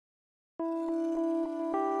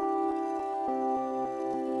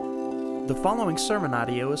The following sermon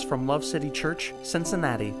audio is from Love City Church,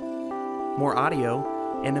 Cincinnati. More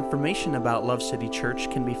audio and information about Love City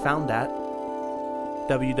Church can be found at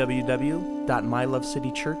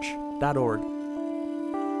www.mylovecitychurch.org.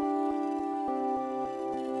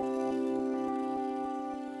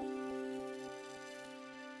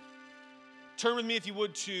 Turn with me, if you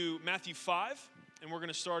would, to Matthew 5, and we're going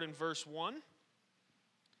to start in verse 1.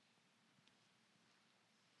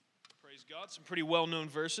 Praise God. Some pretty well-known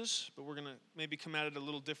verses, but we're going to maybe come at it a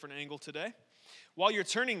little different angle today. While you're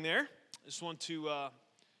turning there, I just want to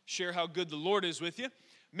share how good the Lord is with you.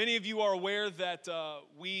 Many of you are aware that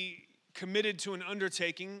we committed to an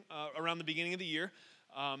undertaking around the beginning of the year.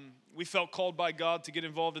 We felt called by God to get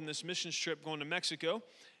involved in this missions trip going to Mexico,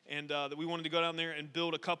 and that we wanted to go down there and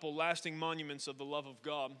build a couple lasting monuments of the love of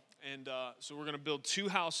God. And so we're going to build 2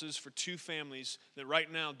 houses for 2 families that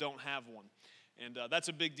right now don't have one. And that's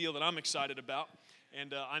a big deal that I'm excited about.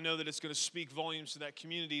 And I know that it's going to speak volumes to that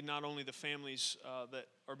community, not only the families that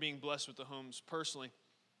are being blessed with the homes personally.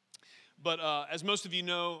 But as most of you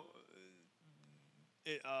know,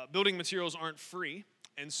 building materials aren't free.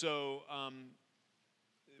 And so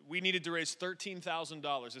we needed to raise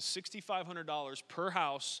 $13,000. It's $6,500 per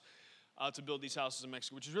house to build these houses in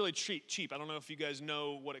Mexico, which is really cheap. I don't know if you guys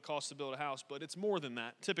know what it costs to build a house, but it's more than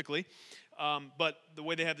that, typically. But the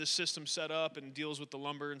way they have this system set up and deals with the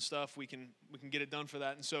lumber and stuff, we can get it done for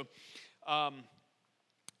that. And so,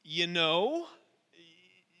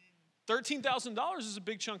 $13,000 is a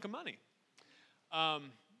big chunk of money.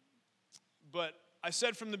 But I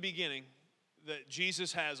said from the beginning that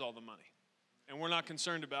Jesus has all the money, and we're not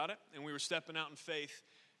concerned about it, and we were stepping out in faith,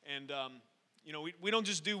 and we don't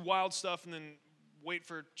just do wild stuff and then wait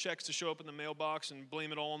for checks to show up in the mailbox and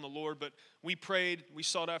blame it all on the Lord, but we prayed, we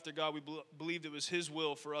sought after God, we believed it was His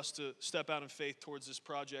will for us to step out in faith towards this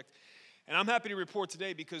project. And I'm happy to report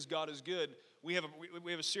today, because God is good, we have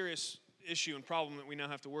a serious issue and problem that we now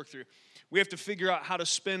have to work through. We have to figure out how to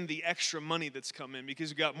spend the extra money that's come in,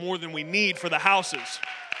 because we got more than we need for the houses.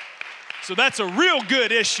 So that's a real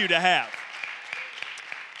good issue to have.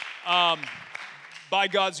 By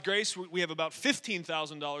God's grace, we have about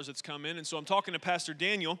 $15,000 that's come in, and so I'm talking to Pastor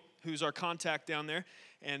Daniel, who's our contact down there,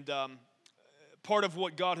 and part of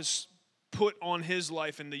what God has put on his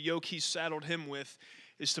life and the yoke He's saddled him with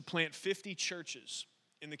is to plant 50 churches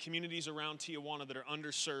in the communities around Tijuana that are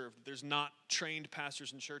underserved. There's not trained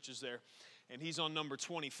pastors and churches there, and he's on number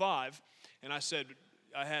 25, and I said,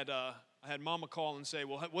 I had Mama call and say,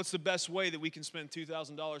 well, what's the best way that we can spend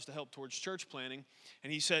 $2,000 to help towards church planting?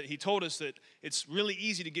 And he told us that it's really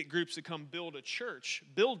easy to get groups to come build a church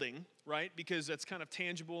building, right? Because that's kind of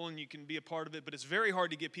tangible and you can be a part of it, but it's very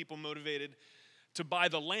hard to get people motivated to buy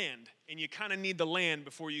the land, and you kind of need the land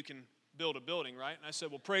before you can build a building, right? And I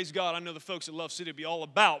said, well, praise God, I know the folks at Love City will be all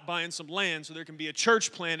about buying some land so there can be a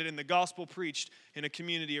church planted and the gospel preached in a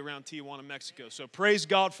community around Tijuana, Mexico. So praise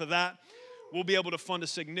God for that. We'll be able to fund a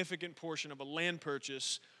significant portion of a land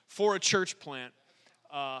purchase for a church plant.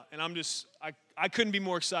 And I couldn't be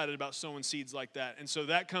more excited about sowing seeds like that. And so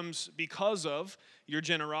that comes because of your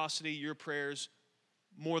generosity, your prayers.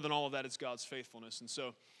 More than all of that, it's God's faithfulness. And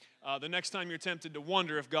so the next time you're tempted to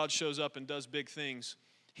wonder if God shows up and does big things,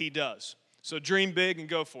 He does. So dream big and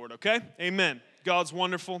go for it, okay? Amen. God's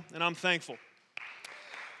wonderful, and I'm thankful.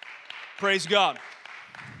 Praise God.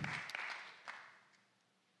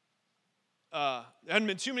 There hadn't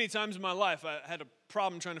been too many times in my life I had a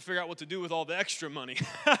problem trying to figure out what to do with all the extra money.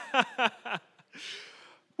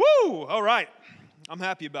 Woo! All right. I'm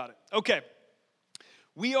happy about it. Okay.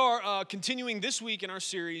 We are continuing this week in our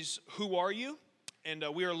series, Who Are You? And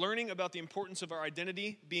we are learning about the importance of our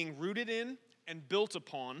identity being rooted in and built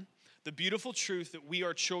upon the beautiful truth that we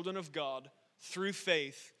are children of God through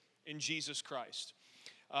faith in Jesus Christ.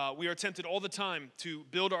 We are tempted all the time to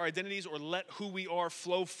build our identities or let who we are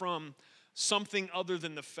flow from something other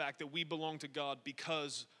than the fact that we belong to God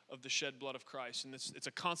because of the shed blood of Christ. And it's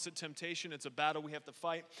a constant temptation. It's a battle we have to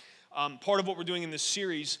fight. Part of what we're doing in this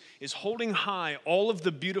series is holding high all of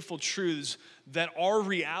the beautiful truths that are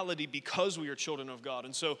reality because we are children of God.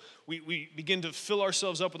 And so we begin to fill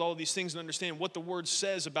ourselves up with all of these things and understand what the Word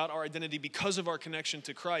says about our identity because of our connection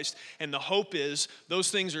to Christ. And the hope is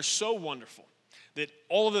those things are so wonderful that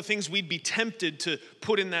all of the things we'd be tempted to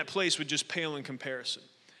put in that place would just pale in comparison.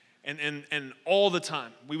 And all the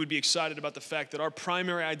time, we would be excited about the fact that our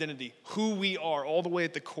primary identity, who we are all the way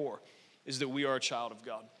at the core, is that we are a child of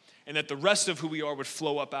God. And that the rest of who we are would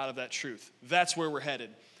flow up out of that truth. That's where we're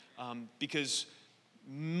headed. Because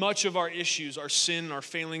much of our issues, our sin, our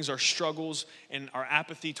failings, our struggles, and our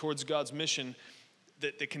apathy towards God's mission,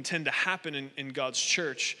 that can tend to happen in God's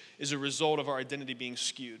church is a result of our identity being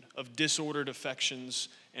skewed, of disordered affections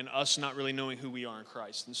and us not really knowing who we are in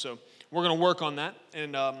Christ. And so we're going to work on that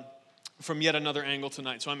and from yet another angle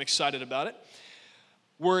tonight. So I'm excited about it.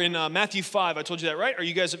 We're in Matthew 5. I told you that, right? Are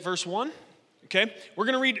you guys at verse 1? Okay. We're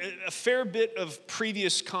going to read a fair bit of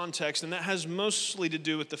previous context, and that has mostly to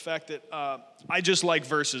do with the fact that I just like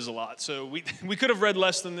verses a lot. So we could have read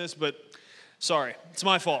less than this, but sorry, it's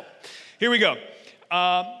my fault. Here we go.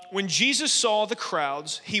 When Jesus saw the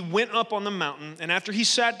crowds, he went up on the mountain, and after he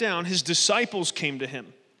sat down, his disciples came to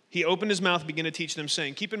him. He opened his mouth and began to teach them,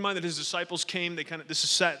 saying, keep in mind that his disciples came, they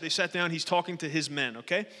sat down, he's talking to his men,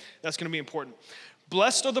 okay? That's going to be important.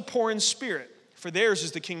 Blessed are the poor in spirit, for theirs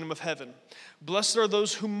is the kingdom of heaven. Blessed are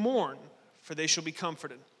those who mourn, for they shall be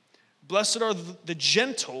comforted. Blessed are the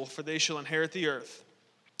gentle, for they shall inherit the earth.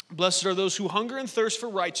 Blessed are those who hunger and thirst for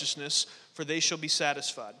righteousness, for they shall be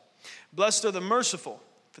satisfied. Blessed are the merciful,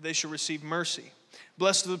 for they shall receive mercy.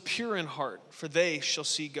 Blessed are the pure in heart, for they shall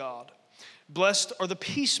see God. Blessed are the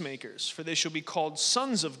peacemakers, for they shall be called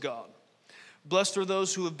sons of God. Blessed are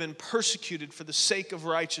those who have been persecuted for the sake of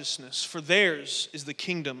righteousness, for theirs is the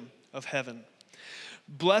kingdom of heaven.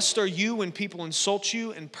 Blessed are you when people insult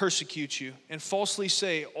you and persecute you and falsely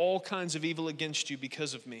say all kinds of evil against you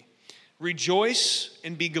because of me. Rejoice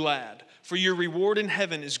and be glad, for your reward in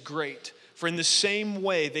heaven is great. For in the same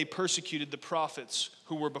way they persecuted the prophets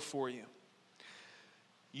who were before you.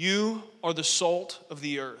 You are the salt of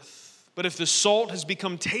the earth. But if the salt has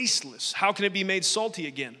become tasteless, how can it be made salty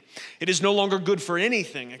again? It is no longer good for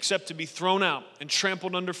anything except to be thrown out and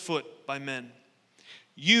trampled underfoot by men.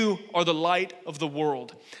 You are the light of the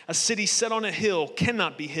world. A city set on a hill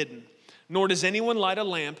cannot be hidden, nor does anyone light a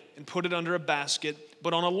lamp and put it under a basket,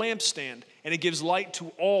 but on a lampstand, and it gives light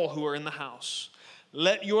to all who are in the house.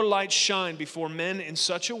 Let your light shine before men in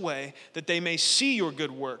such a way that they may see your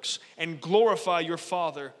good works and glorify your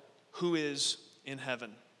Father who is in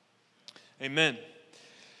heaven. Amen.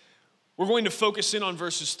 We're going to focus in on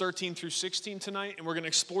verses 13 through 16 tonight, and we're going to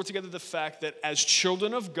explore together the fact that as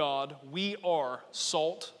children of God, we are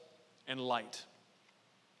salt and light.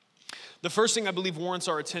 The first thing I believe warrants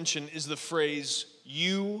our attention is the phrase,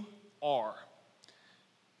 you are.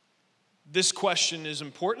 This question is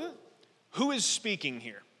important. Who is speaking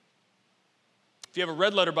here? If you have a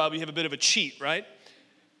red letter Bible, you have a bit of a cheat, right?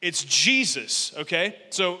 It's Jesus, okay?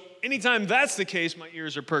 So anytime that's the case, my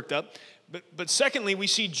ears are perked up. But secondly, we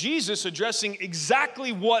see Jesus addressing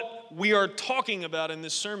exactly what we are talking about in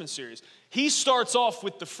this sermon series. He starts off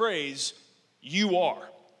with the phrase, you are.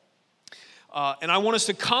 And I want us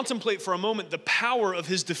to contemplate for a moment the power of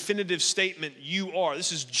his definitive statement, you are.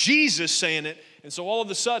 This is Jesus saying it. And so all of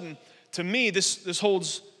a sudden, to me, this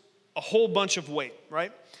holds a whole bunch of weight,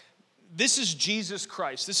 right? This is Jesus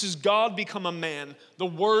Christ. This is God become a man, the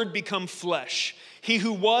Word become flesh. He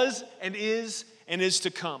who was and is to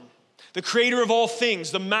come. The creator of all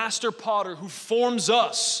things, the master potter who forms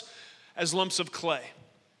us as lumps of clay.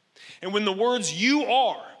 And when the words you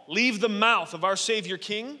are leave the mouth of our Savior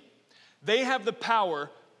King, they have the power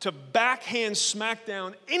to backhand smack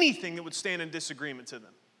down anything that would stand in disagreement to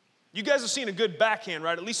them. You guys have seen a good backhand,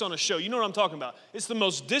 right? At least on a show. You know what I'm talking about. It's the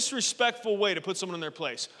most disrespectful way to put someone in their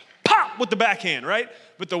place. Pop with the backhand, right?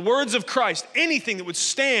 But the words of Christ, anything that would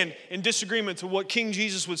stand in disagreement to what King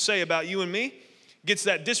Jesus would say about you and me, gets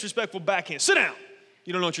that disrespectful backhand. Sit down.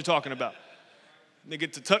 You don't know what you're talking about. They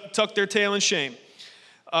get to tuck their tail in shame.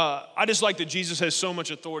 I just like that Jesus has so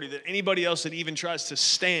much authority that anybody else that even tries to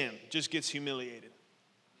stand just gets humiliated.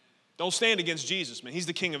 Don't stand against Jesus, man. He's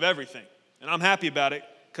the king of everything. And I'm happy about it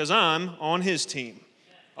because I'm on his team.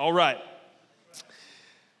 All right.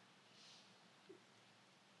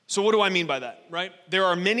 So what do I mean by that, right? There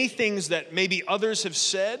are many things that maybe others have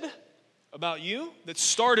said about you that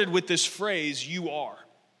started with this phrase, you are.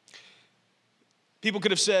 People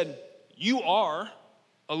could have said, you are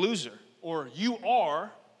a loser, or you are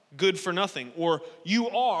good for nothing, or you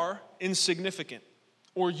are insignificant,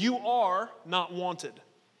 or you are not wanted,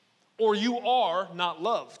 or you are not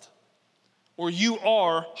loved, or you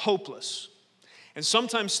are hopeless. And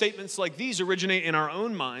sometimes statements like these originate in our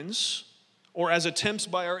own minds or as attempts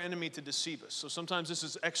by our enemy to deceive us. So sometimes this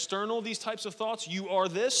is external, these types of thoughts. You are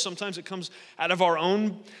this. Sometimes it comes out of our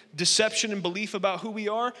own deception and belief about who we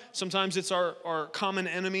are. Sometimes it's our common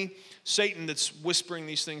enemy, Satan, that's whispering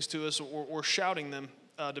these things to us or shouting them,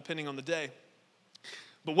 depending on the day.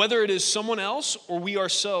 But whether it is someone else or we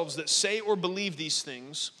ourselves that say or believe these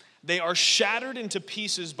things, they are shattered into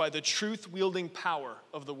pieces by the truth-wielding power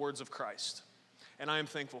of the words of Christ. And I am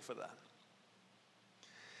thankful for that.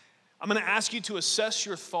 I'm going to ask you to assess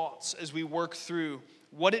your thoughts as we work through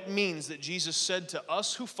what it means that Jesus said to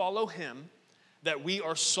us who follow him that we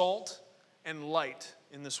are salt and light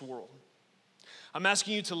in this world. I'm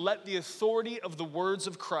asking you to let the authority of the words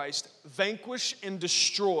of Christ vanquish and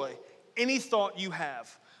destroy any thought you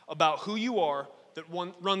have about who you are that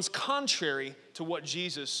runs contrary to what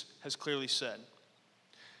Jesus has clearly said.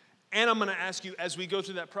 And I'm going to ask you, as we go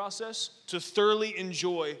through that process, to thoroughly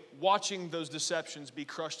enjoy watching those deceptions be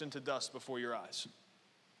crushed into dust before your eyes.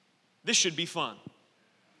 This should be fun.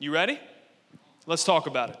 You ready? Let's talk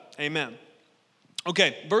about it. Amen.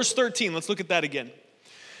 Okay, verse 13, let's look at that again.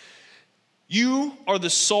 You are the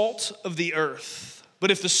salt of the earth.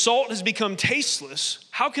 But if the salt has become tasteless,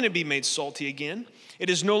 how can it be made salty again? It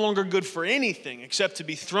is no longer good for anything except to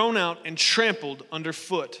be thrown out and trampled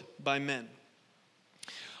underfoot by men.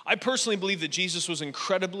 I personally believe that Jesus was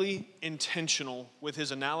incredibly intentional with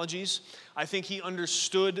his analogies. I think he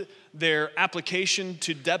understood their application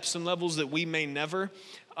to depths and levels that we may never.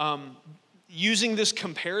 Using this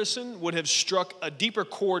comparison would have struck a deeper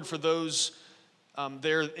chord for those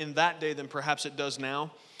there in that day than perhaps it does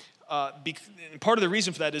now. And part of the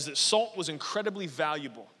reason for that is that salt was incredibly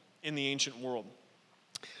valuable in the ancient world.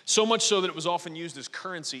 So much so that it was often used as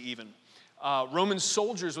currency even. Roman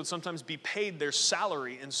soldiers would sometimes be paid their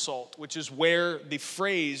salary in salt, which is where the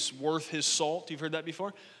phrase worth his salt, you've heard that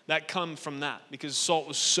before? That come from that, because salt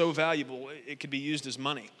was so valuable, it could be used as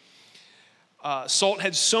money. Salt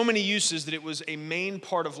had so many uses that it was a main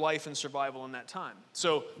part of life and survival in that time.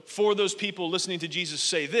 So for those people listening to Jesus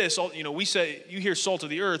say this, we say, you hear salt of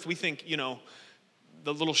the earth, we think,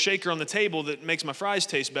 the little shaker on the table that makes my fries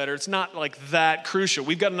taste better. It's not like that crucial.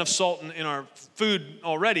 We've got enough salt in our food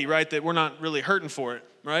already, right, that we're not really hurting for it,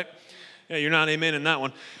 right? Yeah, you're not amen in that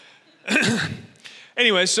one.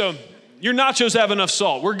 Anyway, so your nachos have enough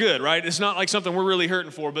salt. We're good, right? It's not like something we're really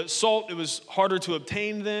hurting for, but salt, it was harder to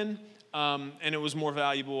obtain then. And it was more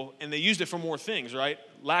valuable, and they used it for more things, right?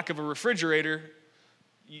 Lack of a refrigerator,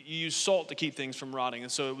 you use salt to keep things from rotting,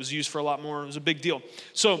 and so it was used for a lot more. It was a big deal.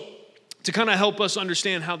 So to kind of help us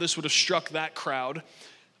understand how this would have struck that crowd,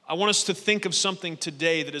 I want us to think of something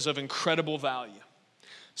today that is of incredible value,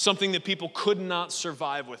 something that people could not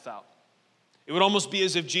survive without. It would almost be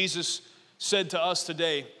as if Jesus said to us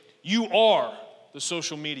today, you are the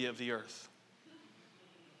social media of the earth.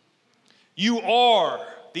 You are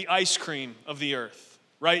the ice cream of the earth,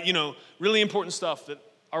 right? Really important stuff that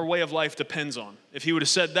our way of life depends on. If he would have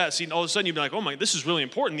said that, see, all of a sudden you'd be like, oh my, this is really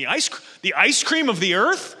important. The ice cream of the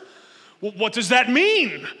earth? Well, what does that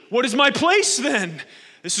mean? What is my place then?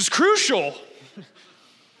 This is crucial.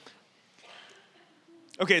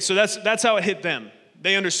 Okay, so that's how it hit them.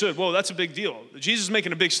 They understood, whoa, that's a big deal. Jesus is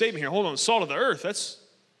making a big statement here. Hold on, salt of the earth,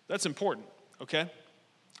 that's important, okay?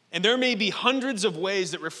 And there may be hundreds of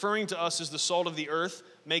ways that referring to us as the salt of the earth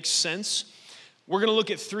makes sense. We're going to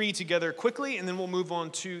look at 3 together quickly, and then we'll move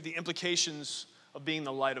on to the implications of being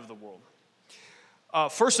the light of the world.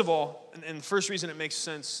 First of all, and the first reason it makes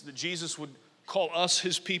sense that Jesus would call us,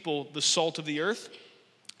 his people, the salt of the earth,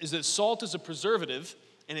 is that salt is a preservative,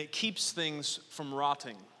 and it keeps things from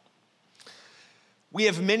rotting. We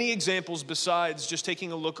have many examples besides just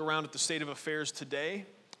taking a look around at the state of affairs today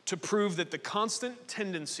to prove that the constant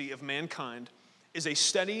tendency of mankind is a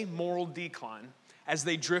steady moral decline as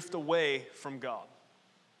they drift away from God.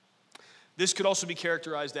 This could also be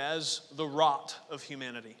characterized as the rot of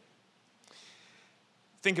humanity.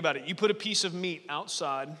 Think about it. You put a piece of meat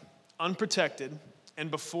outside, unprotected, and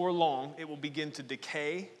before long, it will begin to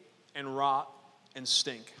decay and rot and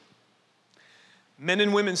stink. Men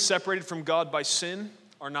and women separated from God by sin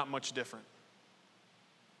are not much different.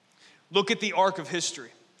 Look at the arc of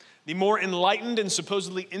history. The more enlightened and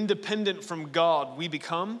supposedly independent from God we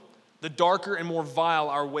become, the darker and more vile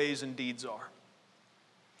our ways and deeds are.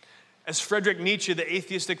 As Friedrich Nietzsche, the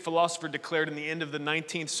atheistic philosopher, declared in the end of the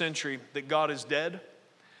 19th century that God is dead,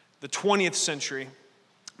 the 20th century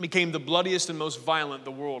became the bloodiest and most violent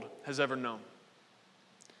the world has ever known.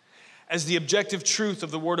 As the objective truth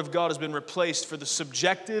of the Word of God has been replaced for the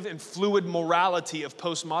subjective and fluid morality of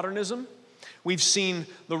postmodernism, we've seen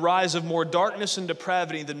the rise of more darkness and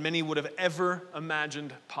depravity than many would have ever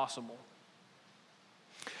imagined possible.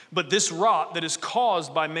 But this rot that is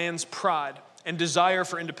caused by man's pride and desire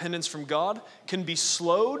for independence from God can be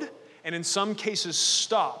slowed and in some cases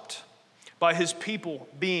stopped by his people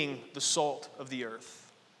being the salt of the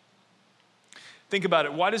earth. Think about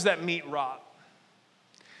it. Why does that meat rot?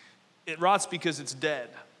 It rots because it's dead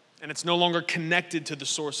and it's no longer connected to the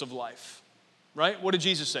source of life. Right? What did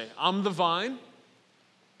Jesus say? I'm the vine,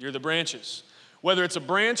 you're the branches. Whether it's a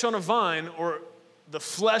branch on a vine or the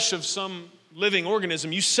flesh of some living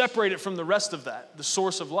organism, you separate it from the rest of that, the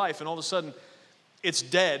source of life, and all of a sudden it's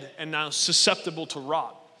dead and now susceptible to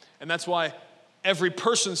rot. And that's why every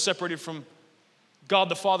person separated from God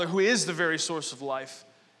the Father, who is the very source of life,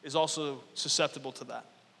 is also susceptible to that.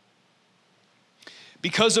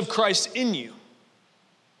 Because of Christ in you,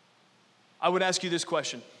 I would ask you this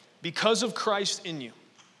question. Because of Christ in you,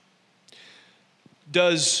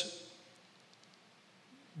 does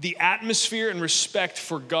the atmosphere and respect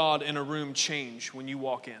for God in a room change when you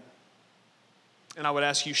walk in? And I would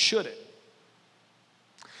ask you, should it?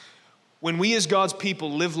 When we as God's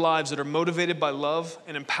people live lives that are motivated by love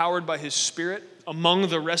and empowered by His Spirit among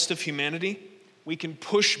the rest of humanity, we can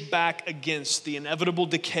push back against the inevitable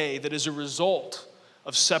decay that is a result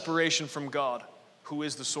of separation from God, who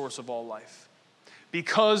is the source of all life.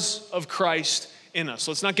 Because of Christ in us.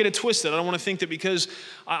 Let's not get it twisted. I don't want to think that because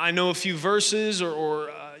I know a few verses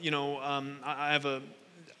I have a,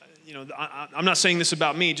 I'm not saying this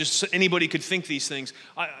about me, just anybody could think these things.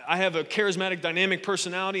 I have a charismatic, dynamic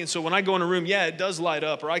personality, and so when I go in a room, it does light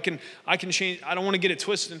up, or I can change. I don't want to get it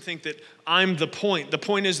twisted and think that I'm the point. The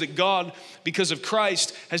point is that God, because of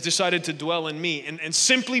Christ, has decided to dwell in me. And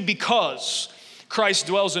simply because Christ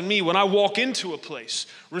dwells in me, when I walk into a place,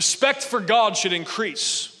 respect for God should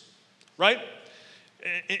increase, right?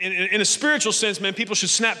 In a spiritual sense, man, people should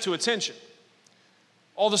snap to attention.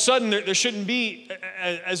 All of a sudden, there shouldn't be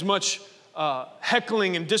as much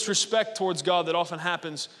heckling and disrespect towards God that often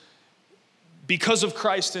happens because of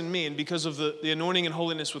Christ in me and because of the anointing and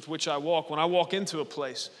holiness with which I walk. When I walk into a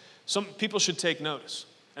place, some people should take notice.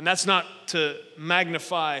 And that's not to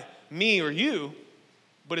magnify me or you,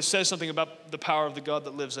 but it says something about the power of the God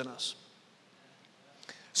that lives in us.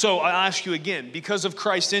 So I ask you again, because of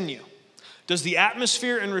Christ in you, does the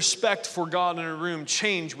atmosphere and respect for God in a room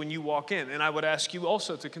change when you walk in? And I would ask you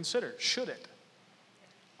also to consider, should it?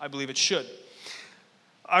 I believe it should.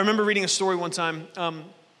 I remember reading a story one time.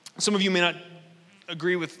 Some of you may not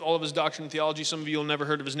agree with all of his doctrine and theology. Some of you will never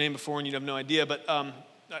heard of his name before and you'd have no idea. But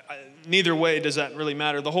neither way does that really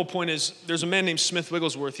matter. The whole point is there's a man named Smith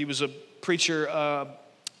Wigglesworth. He was a preacher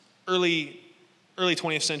early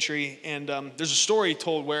 20th century. And there's a story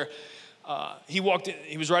told where he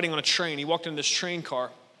was riding on a train. He walked in this train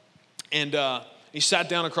car, and he sat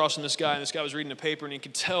down across from this guy, and this guy was reading a paper, and he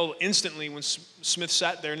could tell instantly when Smith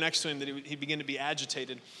sat there next to him that he began to be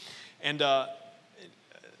agitated. And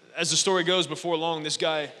as the story goes, before long, this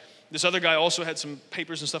other guy also had some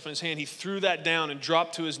papers and stuff in his hand. He threw that down and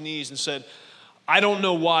dropped to his knees and said, "I don't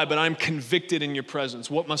know why, but I'm convicted in your presence.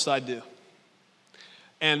 What must I do?"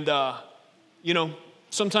 And,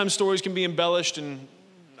 sometimes stories can be embellished, and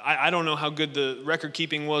I don't know how good the record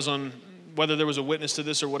keeping was on whether there was a witness to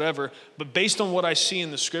this or whatever, but based on what I see in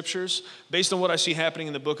the scriptures, based on what I see happening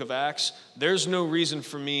in the book of Acts, there's no reason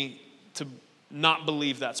for me to not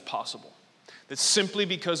believe that's possible. That simply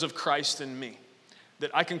because of Christ in me, that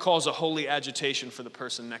I can cause a holy agitation for the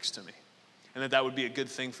person next to me, and that would be a good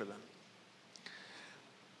thing for them.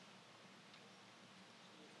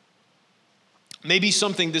 Maybe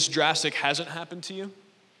something this drastic hasn't happened to you.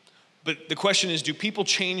 But the question is, do people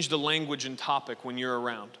change the language and topic when you're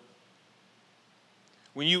around?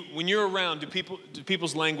 When you're around, do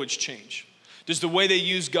people's language change? Does the way they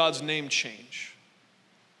use God's name change?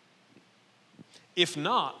 If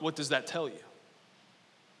not, what does that tell you?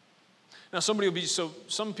 Now, some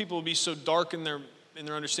people will be so dark in their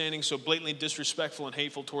understanding, so blatantly disrespectful and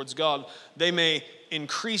hateful towards God, they may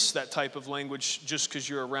increase that type of language just because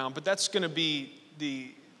you're around. But that's going to be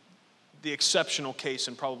the exceptional case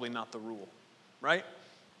and probably not the rule, right?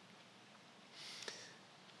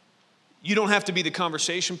 You don't have to be the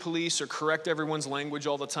conversation police or correct everyone's language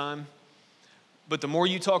all the time. But the more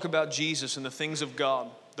you talk about Jesus and the things of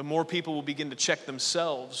God, the more people will begin to check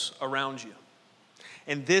themselves around you.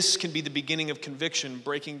 And this can be the beginning of conviction,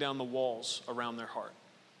 breaking down the walls around their heart.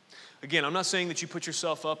 Again, I'm not saying that you put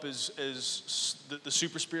yourself up as the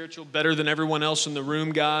super spiritual, better than everyone else in the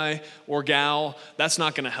room guy or gal. That's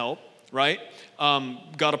not going to help, right?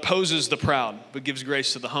 God opposes the proud, but gives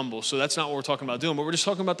grace to the humble. So that's not what we're talking about doing. But we're just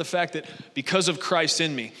talking about the fact that because of Christ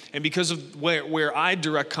in me, and because of where I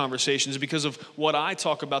direct conversations, because of what I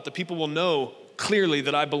talk about, the people will know clearly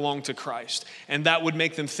that I belong to Christ. And that would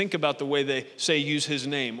make them think about the way they say use his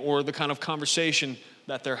name or the kind of conversation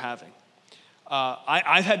that they're having.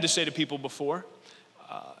 I've had to say to people before,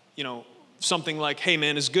 something like, "Hey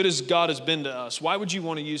man, as good as God has been to us, why would you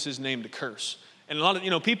want to use his name to curse?" And a lot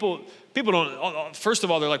of, people don't, first of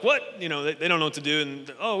all, they're like, "What?" They don't know what to do.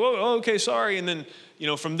 And, oh, okay, sorry. And then,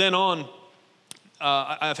 from then on,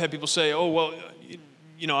 I've had people say, "Oh, well,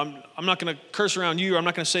 I'm not going to curse around you. Or I'm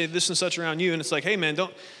not going to say this and such around you." And it's like, "Hey man,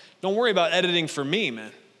 don't worry about editing for me,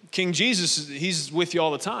 man. King Jesus, he's with you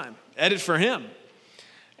all the time. Edit for him."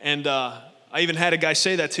 And I even had a guy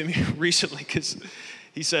say that to me recently because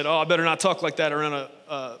he said, I better not talk like that around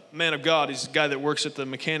a man of God. He's a guy that works at the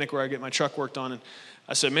mechanic where I get my truck worked on. And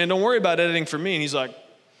I said, man, don't worry about editing for me. And he's like,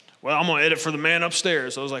 well, I'm going to edit for the man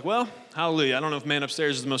upstairs. I was like, well, hallelujah. I don't know if man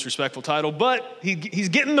upstairs is the most respectful title, but he's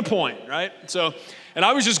getting the point, right? So, and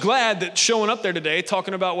I was just glad that showing up there today,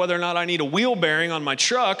 talking about whether or not I need a wheel bearing on my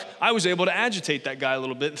truck, I was able to agitate that guy a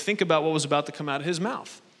little bit and think about what was about to come out of his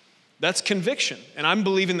mouth. That's conviction. And I'm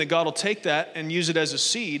believing that God will take that and use it as a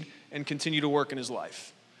seed and continue to work in his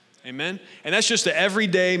life. Amen? And that's just the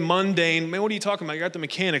everyday, mundane, man, what are you talking about? You're at the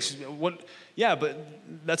mechanics. What? Yeah, but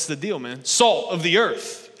that's the deal, man. Salt of the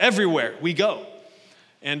earth. Everywhere we go.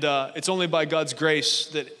 And it's only by God's grace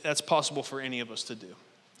that that's possible for any of us to do.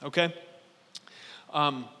 Okay?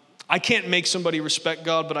 I can't make somebody respect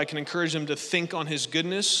God, but I can encourage them to think on his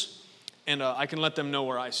goodness, and I can let them know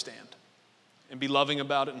where I stand and be loving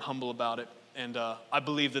about it and humble about it. And I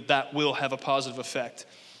believe that that will have a positive effect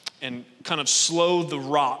and kind of slow the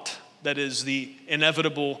rot that is the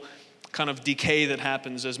inevitable kind of decay that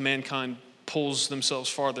happens as mankind pulls themselves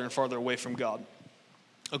farther and farther away from God.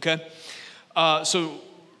 Okay? So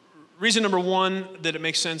reason number one that it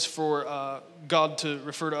makes sense for God to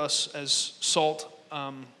refer to us as salt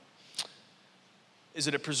is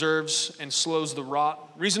that it preserves and slows the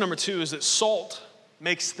rot. Reason number two is that salt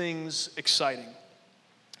makes things exciting.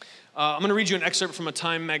 I'm going to read you an excerpt from a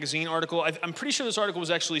Time magazine article. I'm pretty sure this article was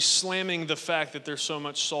actually slamming the fact that there's so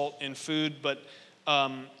much salt in food, but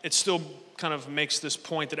it still kind of makes this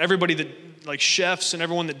point that everybody that, like chefs and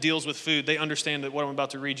everyone that deals with food, they understand that what I'm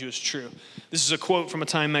about to read you is true. This is a quote from a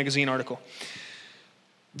Time magazine article.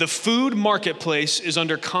 The food marketplace is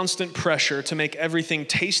under constant pressure to make everything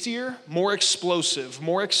tastier, more explosive,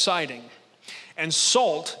 more exciting. And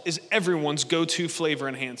salt is everyone's go-to flavor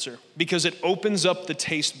enhancer because it opens up the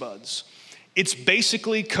taste buds. It's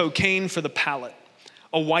basically cocaine for the palate,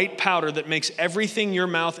 a white powder that makes everything your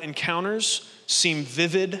mouth encounters seem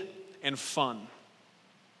vivid and fun.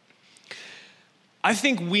 I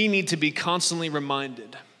think we need to be constantly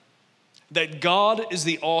reminded that God is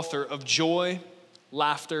the author of joy,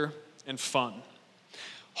 laughter, and fun.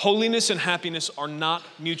 Holiness and happiness are not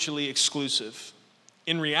mutually exclusive.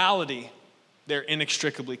 In reality, they're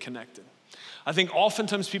inextricably connected. I think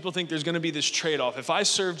oftentimes people think there's going to be this trade-off. If I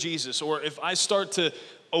serve Jesus or if I start to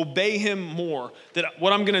obey him more, that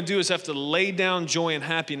what I'm going to do is have to lay down joy and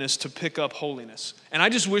happiness to pick up holiness. And I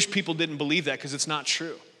just wish people didn't believe that because it's not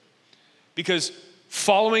true. Because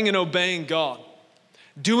following and obeying God,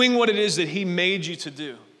 doing what it is that he made you to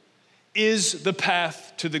do, is the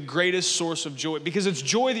path to the greatest source of joy. Because it's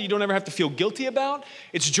joy that you don't ever have to feel guilty about.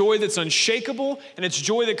 It's joy that's unshakable, and it's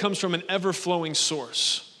joy that comes from an ever-flowing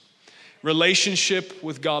source. Relationship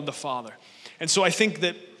with God the Father. And so I think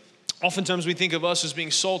that oftentimes we think of us as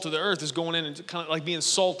being salt of the earth, as going in and kind of like being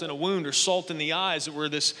salt in a wound or salt in the eyes, that we're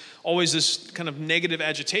always this kind of negative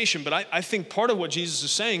agitation. But I think part of what Jesus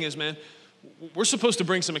is saying is, man, we're supposed to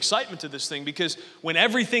bring some excitement to this thing, because when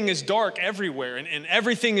everything is dark everywhere and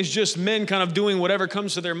everything is just men kind of doing whatever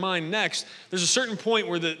comes to their mind next, there's a certain point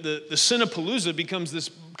where the Cinepalooza becomes this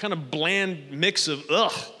kind of bland mix of,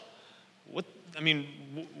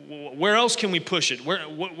 where else can we push it?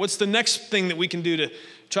 What's the next thing that we can do to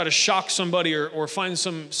try to shock somebody or find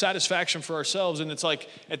some satisfaction for ourselves? And it's like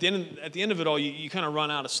at the end of it all, you kind of run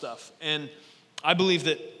out of stuff. And I believe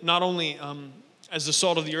that not only as the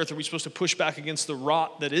salt of the earth are we supposed to push back against the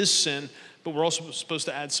rot that is sin, but we're also supposed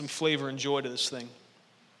to add some flavor and joy to this thing.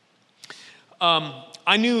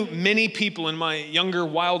 I knew many people in my younger,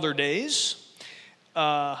 wilder days.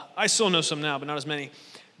 I still know some now, but not as many.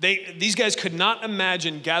 These guys could not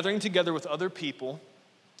imagine gathering together with other people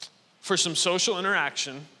for some social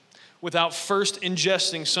interaction without first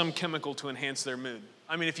ingesting some chemical to enhance their mood.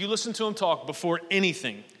 I mean, if you listen to them talk before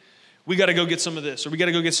anything, we got to go get some of this, or we got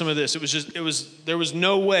to go get some of this. There was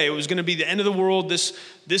no way. It was going to be the end of the world.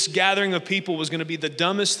 This gathering of people was going to be the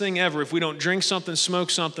dumbest thing ever if we don't drink something, smoke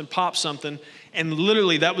something, pop something. And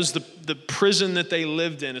literally that was the prison that they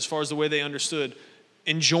lived in as far as the way they understood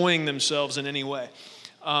enjoying themselves in any way.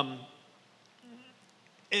 And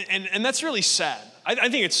that's really sad. I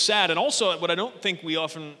think it's sad. And also what I don't think we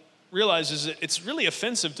often realize is that it's really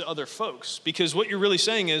offensive to other folks, because what you're really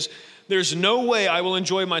saying is there's no way I will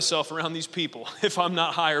enjoy myself around these people if I'm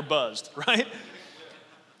not high or buzzed, right?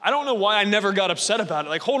 I don't know why I never got upset about it.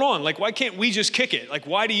 Like, hold on, like, why can't we just kick it? Like,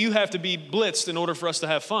 why do you have to be blitzed in order for us to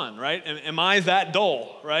have fun, right? Am I that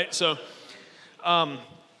dull, right? So,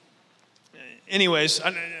 anyways,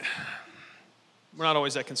 we're not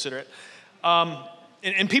always that considerate.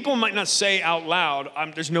 And people might not say out loud,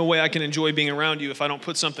 there's no way I can enjoy being around you if I don't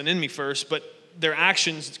put something in me first, but their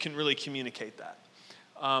actions can really communicate that.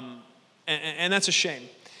 And that's a shame.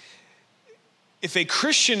 If a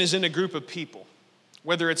Christian is in a group of people,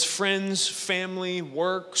 whether it's friends, family,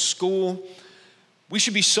 work, school, we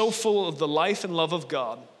should be so full of the life and love of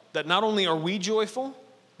God that not only are we joyful,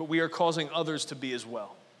 but we are causing others to be as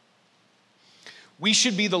well. We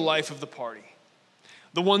should be the life of the party,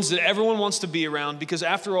 the ones that everyone wants to be around, because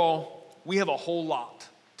after all, we have a whole lot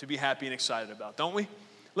to be happy and excited about, don't we?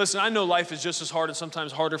 Listen, I know life is just as hard and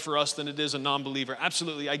sometimes harder for us than it is a non-believer.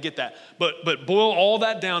 Absolutely, I get that. But boil all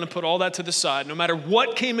that down and put all that to the side. No matter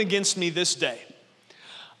what came against me this day,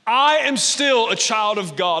 I am still a child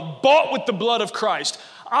of God, bought with the blood of Christ.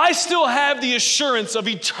 I still have the assurance of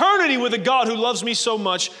eternity with a God who loves me so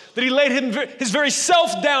much that he laid his very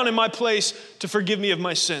self down in my place to forgive me of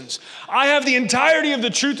my sins. I have the entirety of the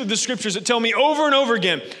truth of the scriptures that tell me over and over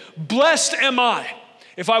again, blessed am I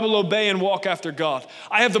if I will obey and walk after God.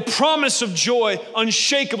 I have the promise of joy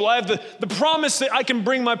unshakable. I have the promise that I can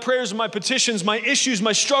bring my prayers and my petitions, my issues,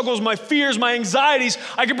 my struggles, my fears, my anxieties.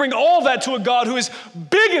 I can bring all that to a God who is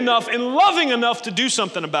big enough and loving enough to do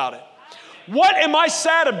something about it. What am I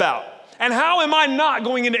sad about? And how am I not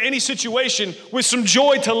going into any situation with some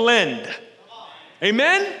joy to lend?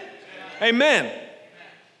 Amen? Amen.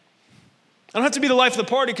 I don't have to be the life of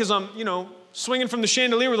the party because I'm, swinging from the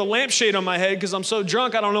chandelier with a lampshade on my head because I'm so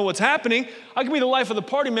drunk I don't know what's happening. I can be the life of the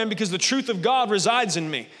party, man, because the truth of God resides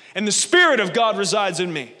in me and the Spirit of God resides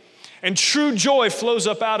in me. And true joy flows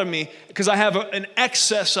up out of me because I have an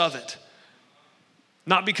excess of it.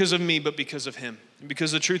 Not because of me, but because of him and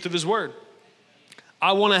because of the truth of his word.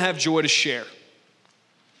 I want to have joy to share.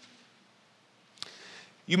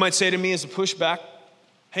 You might say to me as a pushback,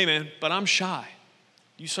 hey man, but I'm shy.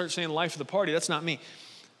 You start saying life of the party, that's not me.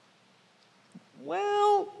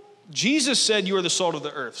 Well, Jesus said you are the salt of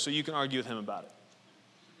the earth, so you can argue with him about it.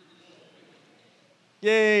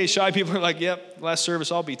 Yay, shy people are like, yep, last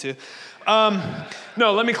service I'll be too.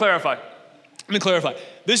 No, let me clarify.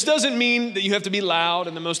 This doesn't mean that you have to be loud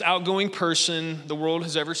and the most outgoing person the world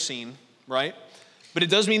has ever seen, right? But it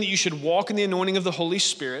does mean that you should walk in the anointing of the Holy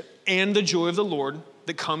Spirit and the joy of the Lord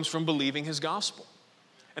that comes from believing his gospel.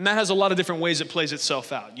 And that has a lot of different ways it plays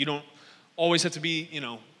itself out. You don't always have to be,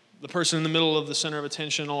 the person in the middle of the center of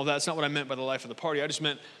attention, all of that. That's not what I meant by the life of the party. I just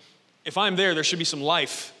meant if I'm there should be some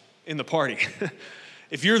life in the party.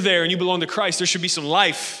 If you're there and you belong to Christ, there should be some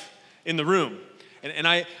life in the room. And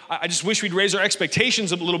I just wish we'd raise our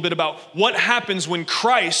expectations a little bit about what happens when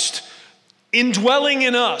Christ, indwelling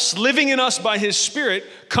in us, living in us by his Spirit,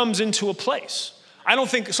 comes into a place. I don't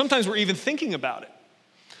think sometimes we're even thinking about it.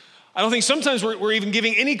 I don't think sometimes we're even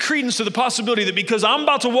giving any credence to the possibility that because I'm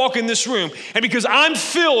about to walk in this room and because I'm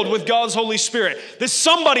filled with God's Holy Spirit, that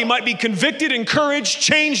somebody might be convicted, encouraged,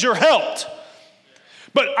 changed, or helped.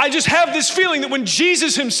 But I just have this feeling that when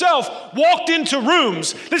Jesus himself walked into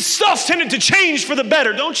rooms, that stuff tended to change for the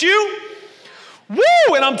better, don't you?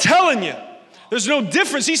 Woo! And I'm telling you, there's no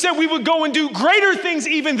difference. He said we would go and do greater things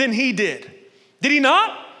even than he did. Did he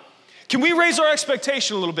not? Can we raise our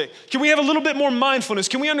expectation a little bit? Can we have a little bit more mindfulness?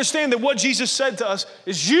 Can we understand that what Jesus said to us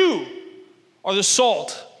is you are the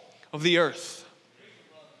salt of the earth?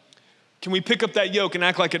 Can we pick up that yoke and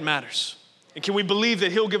act like it matters? And can we believe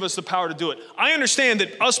that he'll give us the power to do it? I understand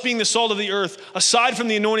that us being the salt of the earth, aside from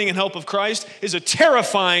the anointing and help of Christ, is a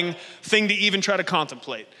terrifying thing to even try to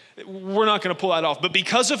contemplate. We're not going to pull that off. But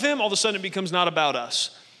because of him, all of a sudden it becomes not about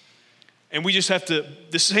us. And we just have to,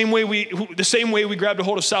 the same way we grabbed a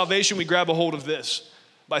hold of salvation, we grab a hold of this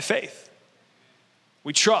by faith.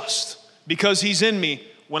 We trust because he's in me.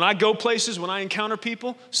 When I go places, when I encounter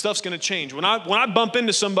people, stuff's going to change. When I bump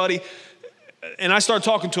into somebody and I start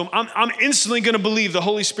talking to them, I'm instantly going to believe the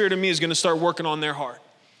Holy Spirit in me is going to start working on their heart.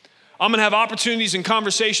 I'm going to have opportunities and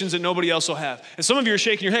conversations that nobody else will have. And some of you are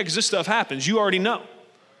shaking your head because this stuff happens. You already know.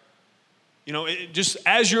 Just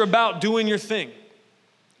as you're about doing your thing,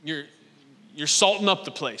 you're salting up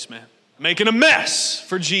the place, man. Making a mess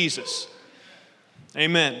for Jesus.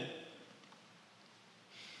 Amen.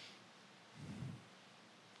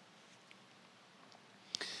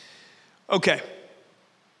 Okay.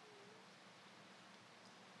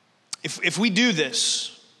 If we do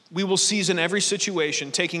this, we will season every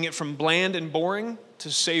situation, taking it from bland and boring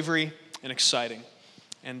to savory and exciting.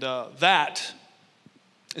 And that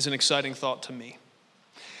is an exciting thought to me.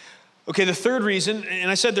 Okay, the third reason, and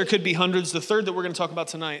I said there could be hundreds, the third that we're going to talk about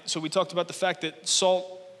tonight. So we talked about the fact that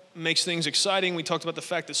salt makes things exciting. We talked about the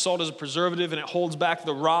fact that salt is a preservative and it holds back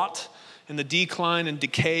the rot and the decline and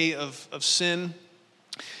decay of sin.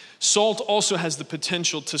 Salt also has the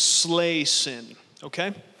potential to slay sin,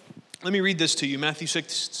 okay? Let me read this to you, Matthew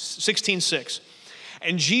 16:6.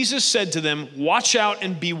 And Jesus said to them, watch out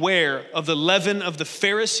and beware of the leaven of the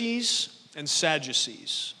Pharisees and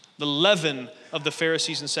Sadducees. The leaven of the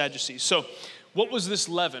Pharisees and Sadducees. So what was this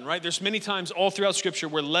leaven, right? There's many times all throughout Scripture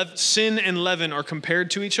where sin and leaven are compared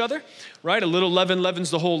to each other, right? A little leaven leavens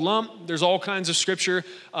the whole lump. There's all kinds of Scripture,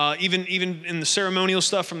 even in the ceremonial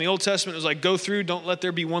stuff from the Old Testament, it was like, go through, don't let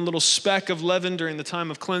there be one little speck of leaven during the time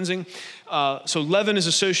of cleansing. So leaven is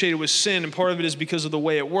associated with sin, and part of it is because of the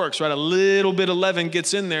way it works, right? A little bit of leaven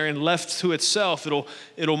gets in there, and left to itself,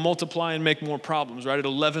 it'll multiply and make more problems, right?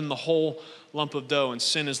 It'll leaven the whole lump of dough, and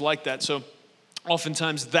sin is like that. So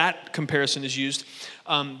oftentimes that comparison is used.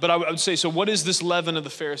 But I would say, so what is this leaven of the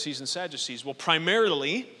Pharisees and Sadducees? Well,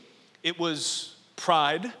 primarily, it was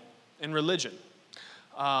pride and religion.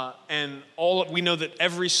 And we know that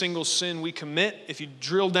every single sin we commit, if you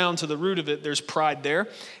drill down to the root of it, there's pride there.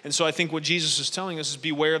 And so I think what Jesus is telling us is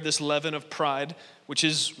beware of this leaven of pride, which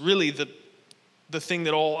is really the thing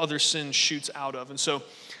that all other sin shoots out of. And so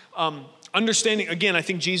understanding, again, I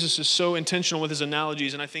think Jesus is so intentional with his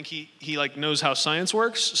analogies, and I think he knows how science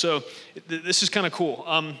works. So this is kind of cool.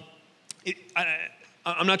 I'm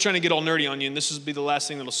not trying to get all nerdy on you, and this will be the last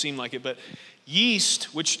thing that'll seem like it, but yeast,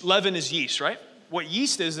 which leaven is yeast, right? What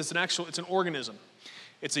yeast is, it's an organism.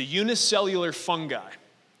 It's a unicellular fungi.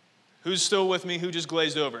 Who's still with me? Who just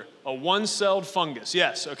glazed over? A one-celled fungus.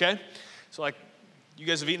 Yes, okay? So you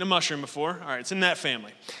guys have eaten a mushroom before. All right, it's in that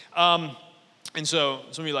family. And so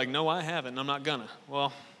some of you are like, no, I haven't, I'm not gonna.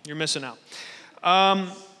 Well, you're missing out.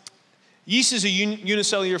 Yeast is a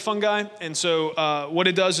unicellular fungi, and so what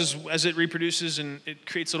it does is as it reproduces and it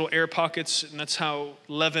creates little air pockets, and that's how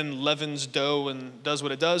leaven leavens dough and does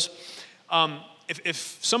what it does.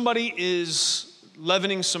 If somebody is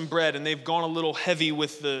leavening some bread and they've gone a little heavy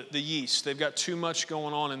with the yeast, they've got too much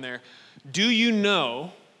going on in there, do you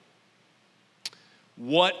know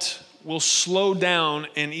what will slow down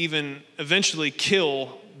and even eventually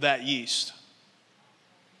kill that yeast?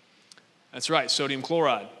 That's right, sodium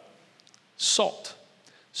chloride. Salt.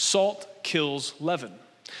 Salt kills leaven.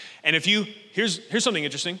 And here's something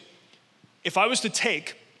interesting. If I was to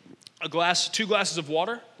take two glasses of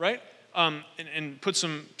water, right, and put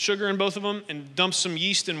some sugar in both of them and dump some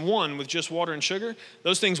yeast in one with just water and sugar,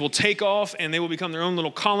 those things will take off and they will become their own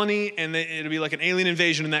little colony, and it'll be like an alien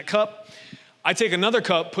invasion in that cup. I take another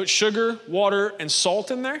cup, put sugar, water, and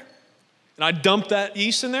salt in there, and I dump that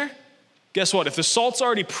yeast in there. Guess what? If the salt's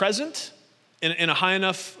already present in a high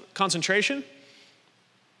enough concentration,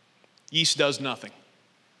 yeast does nothing.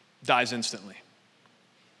 Dies instantly.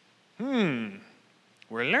 We're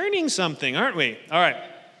learning something, aren't we? All right.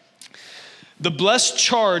 The blessed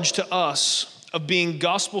charge to us of being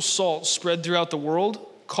gospel salt spread throughout the world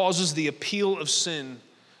causes the appeal of sin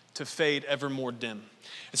to fade ever more dim.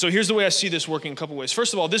 And so here's the way I see this working in a couple ways.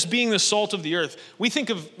 First of all, this being the salt of the earth, we think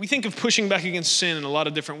of pushing back against sin in a lot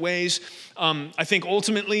of different ways. I think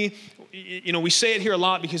ultimately, we say it here a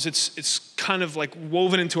lot because it's kind of like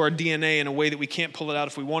woven into our DNA in a way that we can't pull it out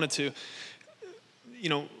if we wanted to.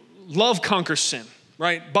 Love conquers sin,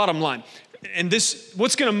 right? Bottom line. And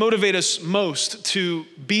what's going to motivate us most to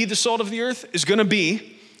be the salt of the earth is going to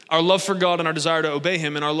be our love for God and our desire to obey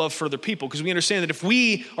him and our love for other people. Because we understand that if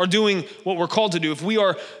we are doing what we're called to do, if we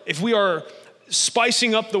are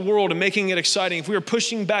spicing up the world and making it exciting, if we are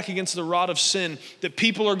pushing back against the rod of sin, that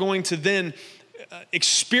people are going to then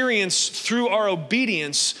experience through our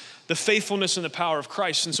obedience the faithfulness and the power of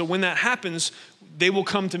Christ. And so when that happens, they will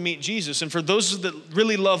come to meet Jesus. And for those that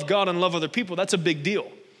really love God and love other people, that's a big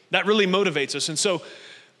deal. That really motivates us. And so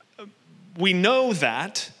we know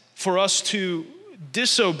that for us to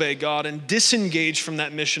disobey God and disengage from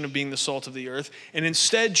that mission of being the salt of the earth and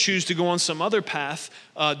instead choose to go on some other path,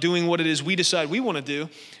 doing what it is we decide we want to do,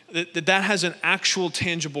 that has an actual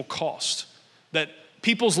tangible cost. That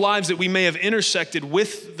people's lives that we may have intersected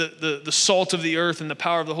with the salt of the earth and the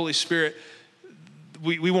power of the Holy Spirit,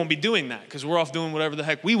 we won't be doing that because we're off doing whatever the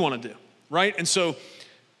heck we want to do, right? And so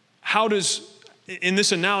in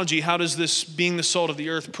this analogy, how does this being the salt of the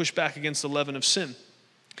earth push back against the leaven of sin?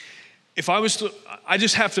 I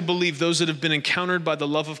just have to believe those that have been encountered by the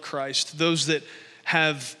love of Christ, those that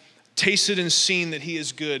have tasted and seen that he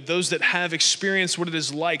is good, those that have experienced what it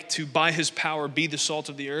is like to, by his power, be the salt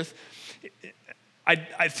of the earth.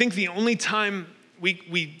 I think the only time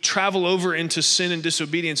we travel over into sin and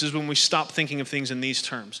disobedience is when we stop thinking of things in these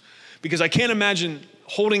terms. Because I can't imagine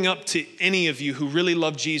holding up to any of you who really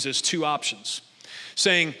love Jesus two options.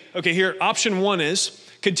 Saying, okay, here, option one is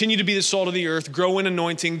continue to be the salt of the earth, grow in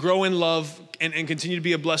anointing, grow in love, and continue to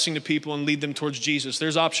be a blessing to people and lead them towards Jesus.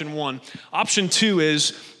 There's option one. Option two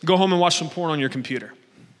is go home and watch some porn on your computer.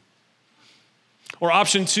 Or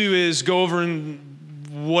option two is go over and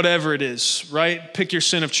whatever it is, right? Pick your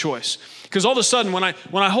sin of choice. Because all of a sudden, when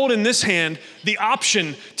I hold in this hand the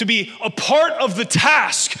option to be a part of the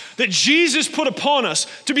task that Jesus put upon us,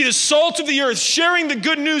 to be the salt of the earth, sharing the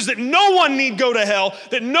good news that no one need go to hell,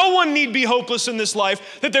 that no one need be hopeless in this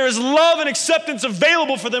life, that there is love and acceptance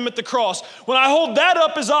available for them at the cross. When I hold that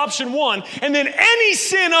up as option one, and then any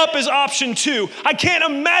sin up as option two, I can't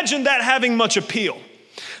imagine that having much appeal.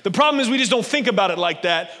 The problem is we just don't think about it like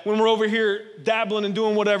that when we're over here dabbling and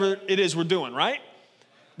doing whatever it is we're doing, right?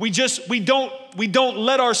 We don't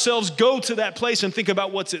let ourselves go to that place and think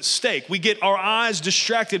about what's at stake. We get our eyes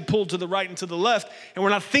distracted, pulled to the right and to the left, and we're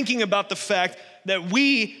not thinking about the fact that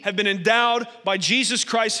we have been endowed by Jesus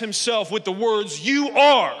Christ himself with the words, "You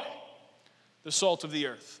are the salt of the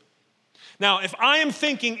earth." Now, if I am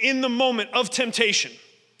thinking in the moment of temptation,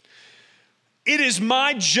 it is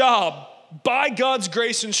my job by God's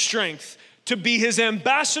grace and strength to be his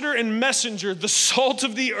ambassador and messenger, the salt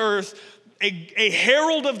of the earth, a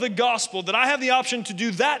herald of the gospel, that I have the option to do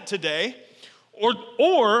that today,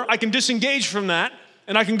 or I can disengage from that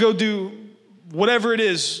and I can go do whatever it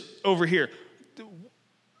is over here.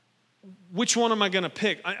 Which one am I going to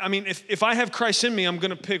pick? I mean, if I have Christ in me, I'm going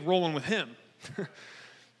to pick rolling with him.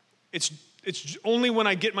 It's only when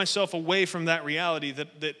I get myself away from that reality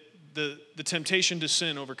that the temptation to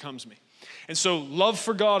sin overcomes me. And so love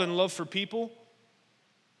for God and love for people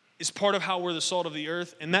is part of how we're the salt of the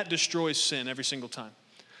earth, and that destroys sin every single time.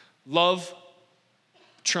 Love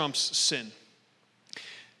trumps sin.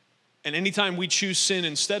 And anytime we choose sin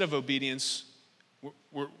instead of obedience,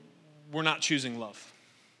 we're not choosing love.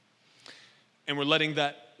 And we're letting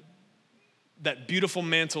that beautiful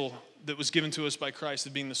mantle that was given to us by Christ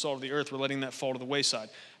of being the salt of the earth, we're letting that fall to the wayside.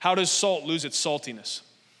 How does salt lose its saltiness?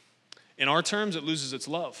 In our terms, it loses its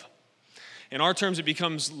love. In our terms, it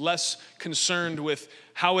becomes less concerned with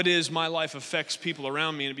how it is my life affects people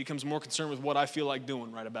around me, and it becomes more concerned with what I feel like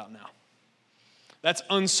doing right about now. That's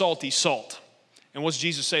unsalty salt. And what's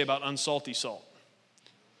Jesus say about unsalty salt?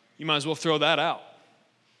 You might as well throw that out.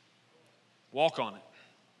 Walk on it.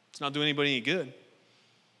 It's not doing anybody any good.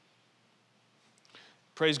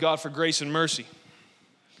 Praise God for grace and mercy.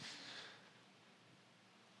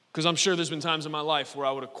 Because I'm sure there's been times in my life where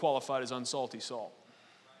I would have qualified as unsalty salt.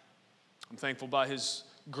 I'm thankful by his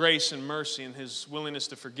grace and mercy and his willingness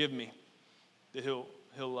to forgive me that he'll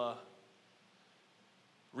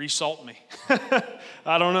resalt me.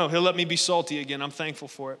 I don't know. He'll let me be salty again. I'm thankful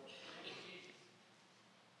for it.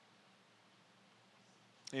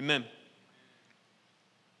 Amen.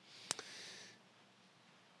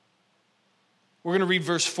 We're going to read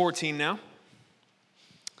verse 14 now.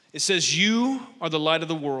 It says, "You are the light of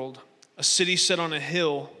the world. A city set on a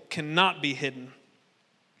hill cannot be hidden."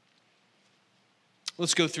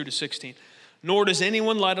 Let's go through to 16. "Nor does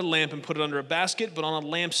anyone light a lamp and put it under a basket, but on a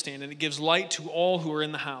lampstand, and it gives light to all who are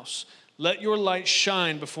in the house. Let your light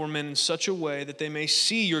shine before men in such a way that they may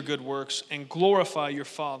see your good works and glorify your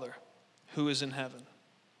Father who is in heaven."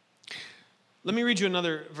 Let me read you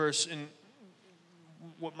another verse in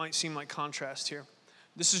what might seem like contrast here.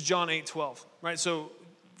 This is John 8:12, right? So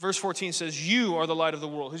verse 14 says, "You are the light of the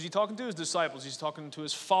world." Who's he talking to? His disciples. He's talking to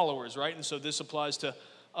his followers, right? And so this applies to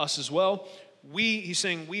us as well. He's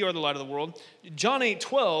saying, we are the light of the world. John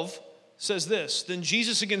 8:12 says this, "Then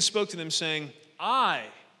Jesus again spoke to them, saying, I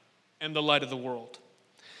am the light of the world.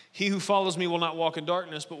 He who follows me will not walk in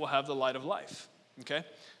darkness, but will have the light of life." Okay?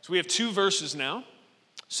 So we have two verses now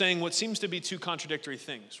saying what seems to be two contradictory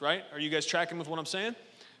things, right? Are you guys tracking with what I'm saying?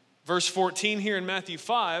 Verse 14 here in Matthew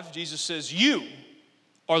 5, Jesus says, "You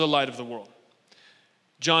are the light of the world."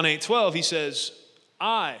 John 8:12, he says,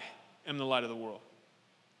 "I am the light of the world."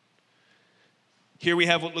 Here we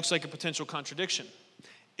have what looks like a potential contradiction.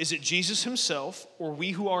 Is it Jesus himself or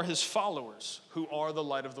we who are his followers who are the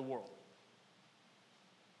light of the world?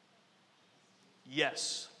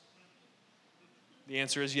 Yes. The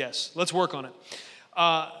answer is yes. Let's work on it.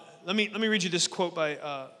 Let me read you this quote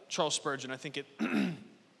by Charles Spurgeon. I think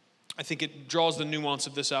it draws the nuance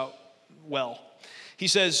of this out well. He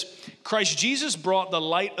says, "Christ Jesus brought the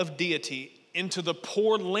light of deity into the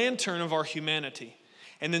poor lantern of our humanity,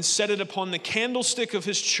 and then set it upon the candlestick of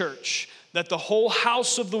his church, that the whole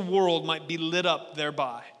house of the world might be lit up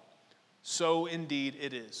thereby. So indeed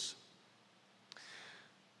it is."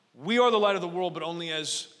 We are the light of the world, but only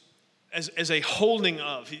as a holding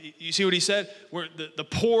of. You see what he said? We're the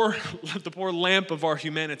poor lamp of our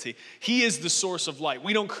humanity. He is the source of light.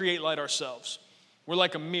 We don't create light ourselves. We're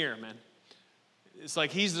like a mirror, man. It's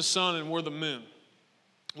like he's the sun and we're the moon.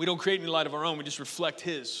 We don't create any light of our own. We just reflect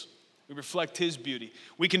his. We reflect his beauty.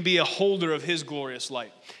 We can be a holder of his glorious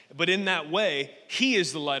light. But in that way, he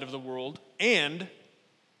is the light of the world, and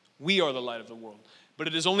We are the light of the world. But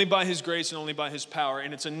it is only by his grace and only by his power.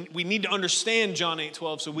 And we need to understand John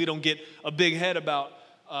 8:12 so we don't get a big head about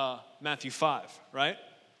Matthew 5, right?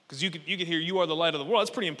 Because you could hear you are the light of the world. That's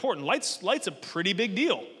pretty important. Light's a pretty big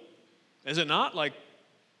deal. Is it not? Like,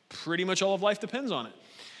 pretty much all of life depends on it.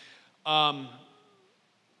 And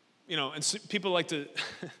so people like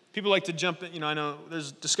to jump in. I know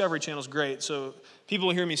there's Discovery Channel's great. So people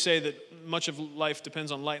hear me say that much of life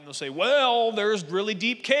depends on light, and they'll say, well, there's really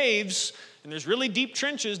deep caves, and there's really deep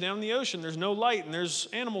trenches down in the ocean. There's no light, and there's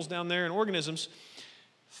animals down there and organisms.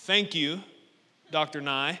 Thank you, Dr.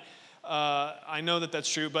 Nye. I know that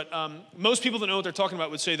that's true, but most people that know what they're talking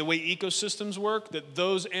about would say the way ecosystems work, that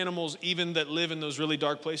those animals, even that live in those really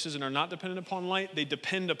dark places and are not dependent upon light, they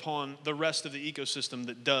depend upon the rest of the ecosystem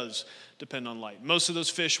that does depend on light. Most of those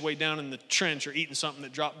fish way down in the trench are eating something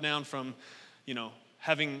that dropped down from,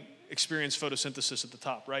 having experienced photosynthesis at the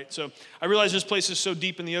top, right? So I realize there's places so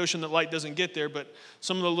deep in the ocean that light doesn't get there, but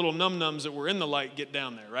some of the little num-nums that were in the light get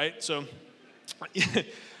down there, right? So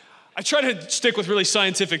I try to stick with really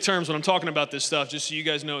scientific terms when I'm talking about this stuff, just so you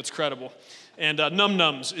guys know it's credible. And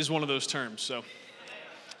num-nums is one of those terms, so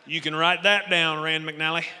you can write that down, Rand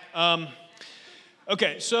McNally.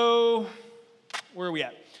 Okay, so where are we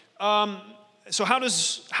at? So how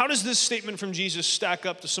does this statement from Jesus stack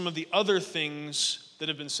up to some of the other things that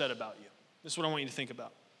have been said about you? This is what I want you to think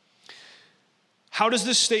about. How does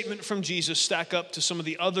this statement from Jesus stack up to some of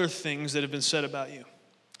the other things that have been said about you?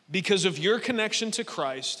 Because of your connection to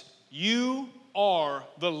Christ, you are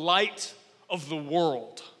the light of the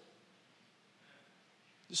world.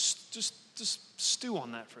 Just stew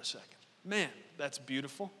on that for a second. Man, that's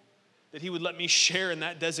beautiful. That he would let me share in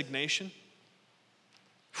that designation.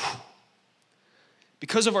 Whew.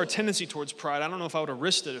 Because of our tendency towards pride, I don't know if I would have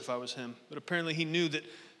risked it if I was him, but apparently he knew that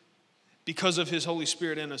because of his Holy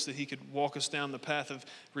Spirit in us, that he could walk us down the path of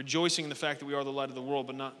rejoicing in the fact that we are the light of the world,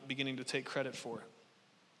 but not beginning to take credit for it.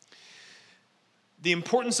 The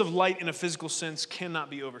importance of light in a physical sense cannot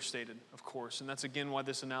be overstated, of course, and that's again why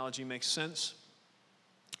this analogy makes sense.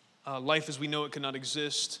 Life as we know it cannot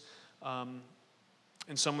exist, and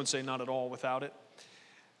some would say not at all without it.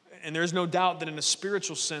 And there's no doubt that in a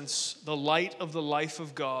spiritual sense, the light of the life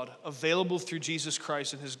of God, available through Jesus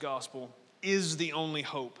Christ and his gospel, is the only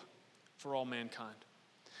hope for all mankind.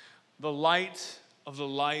 The light of the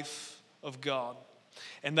life of God.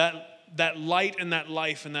 And that light and that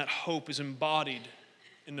life and that hope is embodied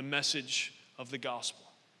in the message of the gospel.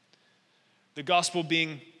 The gospel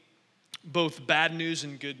being both bad news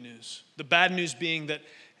and good news. The bad news being that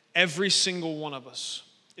every single one of us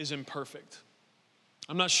is imperfect.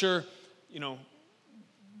 I'm not sure,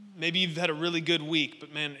 maybe you've had a really good week,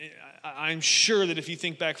 but man, I'm sure that if you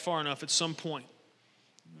think back far enough, at some point,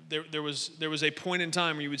 there was a point in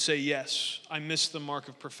time where you would say, yes, I missed the mark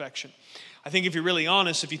of perfection. I think if you're really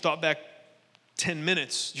honest, if you thought back 10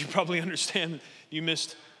 minutes, you probably understand that you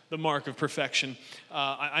missed the mark of perfection.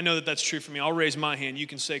 I know that that's true for me. I'll raise my hand. You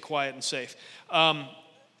can stay quiet and safe.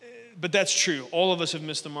 But that's true. All of us have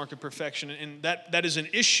missed the mark of perfection. And that is an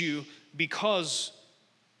issue because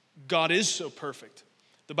God is so perfect.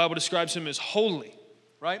 The Bible describes him as holy,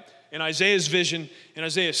 right? In Isaiah's vision, in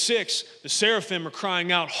Isaiah 6, the seraphim are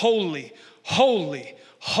crying out, holy, holy,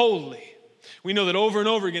 holy. We know that over and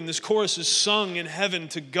over again, this chorus is sung in heaven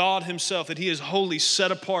to God himself, that he is holy,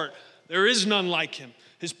 set apart. There is none like him.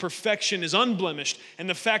 His perfection is unblemished. And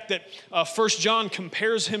the fact that 1 John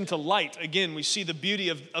compares him to light, again, we see the beauty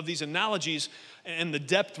of these analogies and the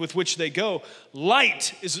depth with which they go.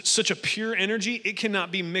 Light is such a pure energy, it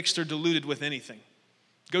cannot be mixed or diluted with anything.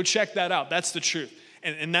 Go check that out. That's the truth.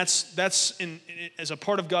 And that's as a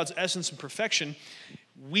part of God's essence and perfection,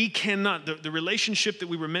 we cannot, the relationship that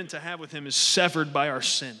we were meant to have with him is severed by our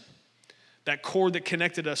sin. That cord that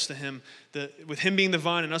connected us to him, with him being the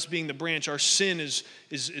vine and us being the branch, our sin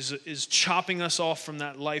is chopping us off from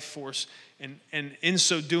that life force. And in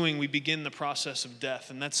so doing, we begin the process of death.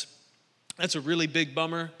 And that's a really big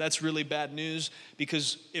bummer. That's really bad news,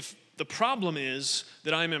 because if the problem is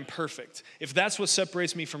that I'm imperfect, if that's what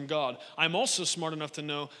separates me from God, I'm also smart enough to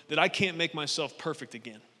know that I can't make myself perfect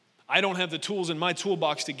again. I don't have the tools in my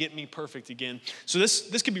toolbox to get me perfect again. So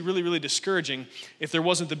this could be really, really discouraging if there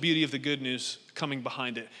wasn't the beauty of the good news coming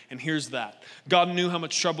behind it. And here's that. God knew how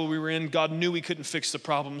much trouble we were in. God knew we couldn't fix the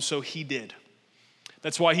problem, so he did.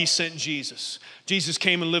 That's why he sent Jesus. Jesus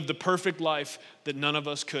came and lived the perfect life that none of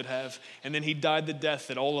us could have. And then he died the death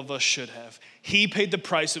that all of us should have. He paid the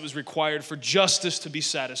price that was required for justice to be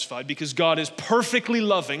satisfied, because God is perfectly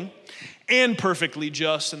loving and perfectly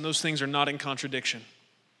just, and those things are not in contradiction.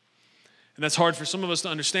 And that's hard for some of us to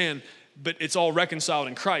understand. but it's all reconciled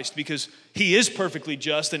in Christ because he is perfectly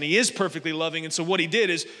just and he is perfectly loving. And so what he did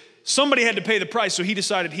is somebody had to pay the price, so he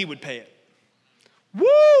decided he would pay it.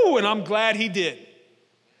 Woo! And I'm glad he did.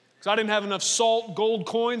 Because I didn't have enough salt, gold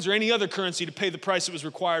coins, or any other currency to pay the price that was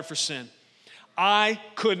required for sin. I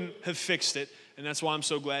couldn't have fixed it, and that's why I'm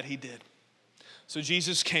so glad he did. So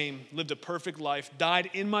Jesus came, lived a perfect life,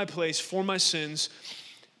 died in my place for my sins,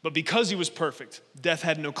 but because he was perfect, death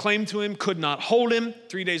had no claim to him, could not hold him.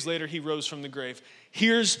 3 days later, he rose from the grave.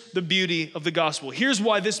 Here's the beauty of the gospel. Here's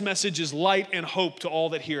why this message is light and hope to all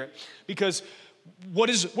that hear it. Because what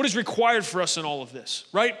is required for us in all of this,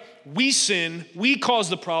 right? We sin, we cause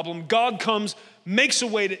the problem, God comes, makes a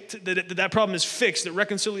way that problem is fixed, that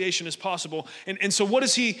reconciliation is possible. And so what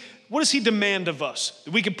does he demand of us?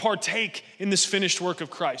 That we can partake in this finished work of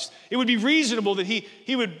Christ. It would be reasonable that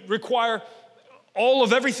he would require all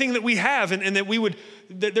of everything that we have, and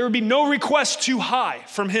that there would be no request too high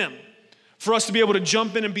from him for us to be able to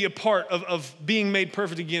jump in and be a part of being made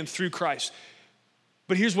perfect again through Christ.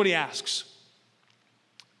 But here's what he asks.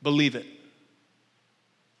 Believe it.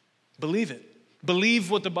 Believe it. Believe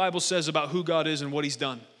what the Bible says about who God is and what he's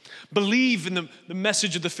done. Believe in the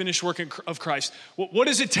message of the finished work of Christ. What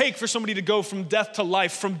does it take for somebody to go from death to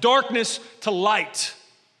life, from darkness to light?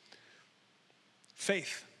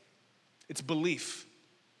 Faith. It's belief.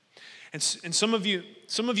 And some of you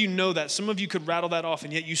know that. Some of you could rattle that off,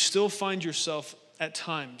 and yet you still find yourself at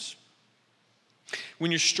times when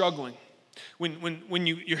you're struggling, when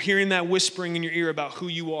you're hearing that whispering in your ear about who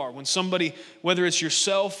you are. When somebody, whether it's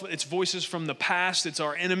yourself, it's voices from the past, it's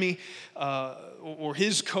our enemy, or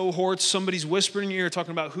his cohorts, somebody's whispering in your ear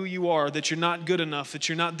talking about who you are, that you're not good enough, that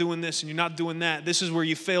you're not doing this and you're not doing that. This is where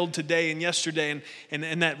you failed today and yesterday,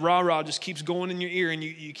 and that rah-rah just keeps going in your ear and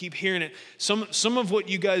you keep hearing it. Some of what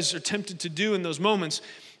you guys are tempted to do in those moments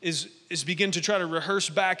is begin to try to rehearse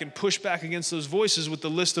back and push back against those voices with the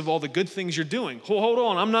list of all the good things you're doing. Hold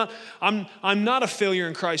on, I'm not a failure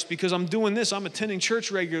in Christ because I'm doing this. I'm attending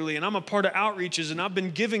church regularly and I'm a part of outreaches and I've been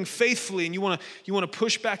giving faithfully, and you want to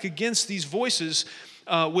push back against these voices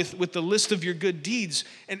with the list of your good deeds.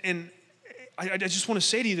 And I just want to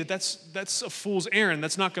say to you that that's a fool's errand.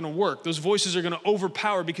 That's not going to work. Those voices are going to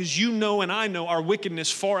overpower because you know and I know our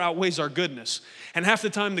wickedness far outweighs our goodness. And half the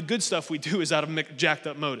time the good stuff we do is out of jacked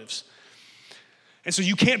up motives. And so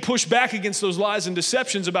you can't push back against those lies and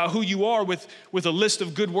deceptions about who you are with a list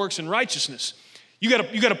of good works and righteousness. You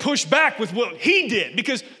got to push back with what he did,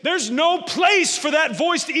 because there's no place for that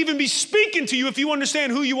voice to even be speaking to you if you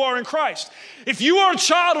understand who you are in Christ. If you are a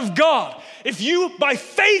child of God, if you by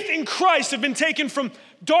faith in Christ have been taken from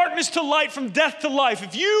darkness to light, from death to life,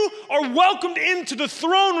 if you are welcomed into the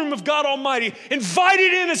throne room of God Almighty,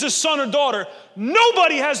 invited in as a son or daughter,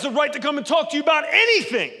 nobody has the right to come and talk to you about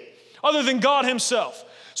anything other than God himself.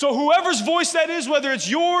 So whoever's voice that is, whether it's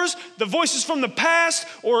yours, the voices from the past,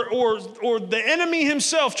 or the enemy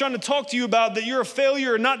himself trying to talk to you about that you're a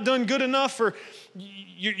failure or not done good enough, or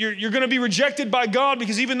you're going to be rejected by God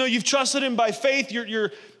because even though you've trusted him by faith,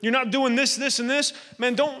 you're not doing this, and this.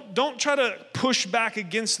 Man, don't try to push back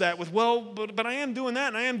against that with, but I am doing that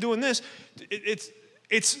and I am doing this.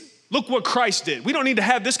 It's look what Christ did. We don't need to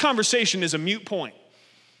have this conversation is a mute point.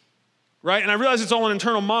 Right? And I realize it's all an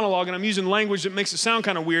internal monologue and I'm using language that makes it sound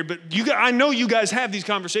kind of weird, but I know you guys have these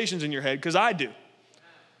conversations in your head because I do.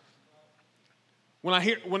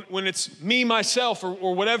 When it's me, myself,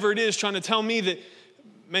 or whatever it is trying to tell me that,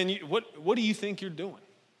 man, what do you think you're doing?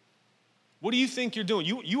 What do you think you're doing?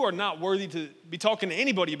 You are not worthy to be talking to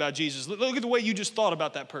anybody about Jesus. Look at the way you just thought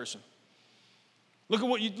about that person. Look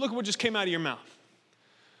at what just came out of your mouth.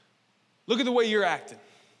 Look at the way you're acting.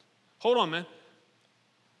 Hold on, man.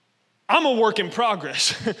 I'm a work in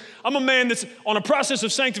progress. I'm a man that's on a process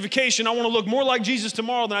of sanctification. I want to look more like Jesus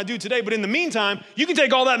tomorrow than I do today. But in the meantime, you can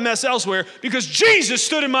take all that mess elsewhere because Jesus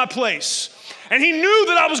stood in my place. And he knew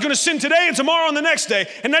that I was going to sin today and tomorrow and the next day.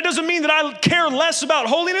 And that doesn't mean that I care less about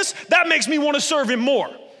holiness. That makes me want to serve him more.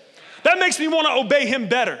 That makes me want to obey him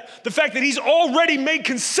better. The fact that he's already made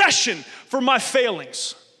concession for my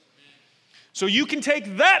failings. So you can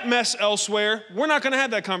take that mess elsewhere. We're not going to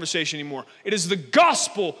have that conversation anymore. It is the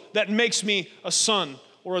gospel that makes me a son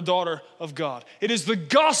or a daughter of God. It is the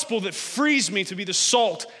gospel that frees me to be the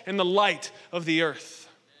salt and the light of the earth.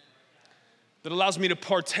 That allows me to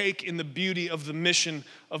partake in the beauty of the mission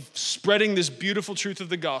of spreading this beautiful truth of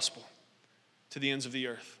the gospel to the ends of the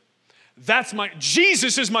earth.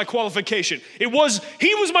 Jesus is my qualification. He was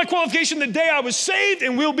my qualification the day I was saved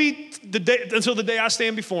and will be until the day I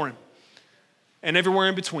stand before him. And everywhere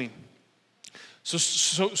in between.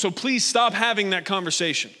 So please stop having that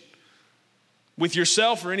conversation with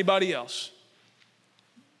yourself or anybody else.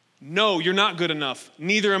 No, you're not good enough.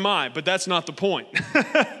 Neither am I, but that's not the point.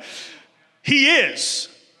 He is.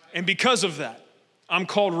 And because of that, I'm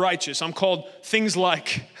called righteous. I'm called things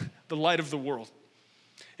like the light of the world.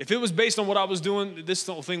 If it was based on what I was doing, this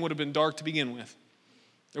whole thing would have been dark to begin with.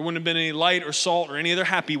 There wouldn't have been any light or salt or any other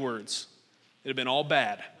happy words. It'd have been all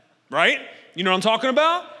bad, right? You know what I'm talking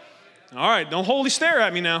about? All right, don't wholly stare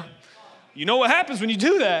at me now. You know what happens when you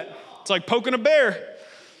do that. It's like poking a bear.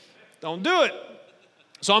 Don't do it.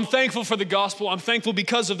 So I'm thankful for the gospel. I'm thankful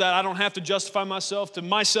because of that I don't have to justify myself to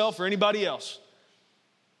myself or anybody else.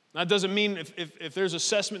 That doesn't mean if there's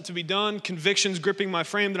assessment to be done, convictions gripping my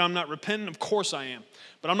frame, that I'm not repentant. Of course I am.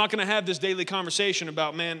 But I'm not going to have this daily conversation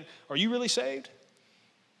about, man, are you really saved?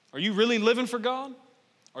 Are you really living for God?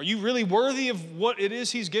 Are you really worthy of what it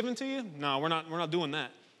is he's given to you? No, we're not doing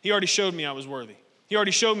that. He already showed me I was worthy. He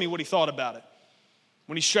already showed me what he thought about it.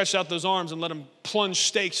 When he stretched out those arms and let him plunge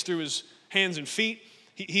stakes through his hands and feet,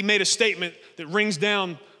 he made a statement that rings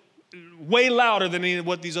down way louder than any of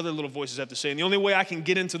what these other little voices have to say. And the only way I can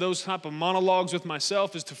get into those type of monologues with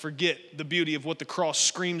myself is to forget the beauty of what the cross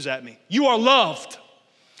screams at me. You are loved.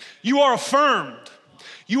 You are affirmed.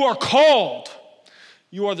 You are called.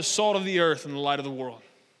 You are the salt of the earth and the light of the world.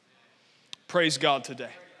 Praise God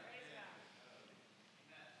today.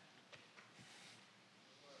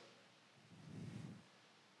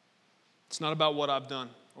 It's not about what I've done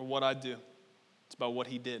or what I do. It's about what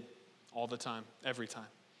he did all the time, every time.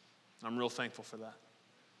 I'm real thankful for that.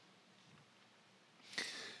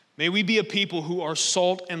 May we be a people who are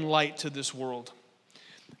salt and light to this world.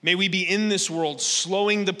 May we be in this world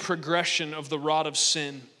slowing the progression of the rod of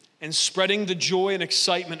sin and spreading the joy and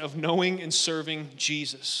excitement of knowing and serving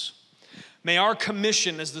Jesus. May our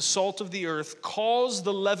commission as the salt of the earth cause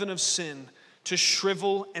the leaven of sin to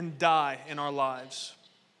shrivel and die in our lives.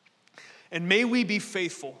 And may we be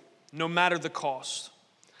faithful, no matter the cost,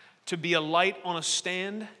 to be a light on a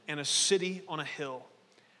stand and a city on a hill,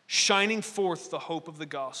 shining forth the hope of the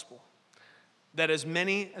gospel, that as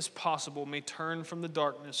many as possible may turn from the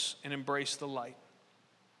darkness and embrace the light.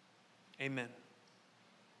 Amen.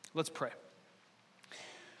 Let's pray.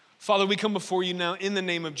 Father, we come before you now in the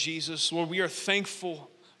name of Jesus. Lord, we are thankful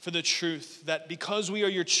for the truth that because we are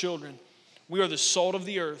your children, we are the salt of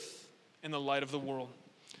the earth and the light of the world.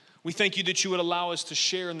 We thank you that you would allow us to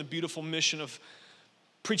share in the beautiful mission of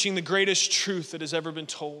preaching the greatest truth that has ever been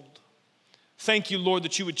told. Thank you, Lord,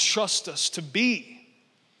 that you would trust us to be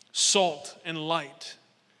salt and light,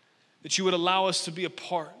 that you would allow us to be a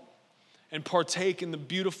part and partake in the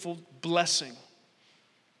beautiful blessing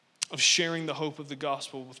of sharing the hope of the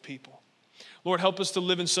gospel with people. Lord, help us to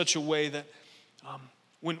live in such a way that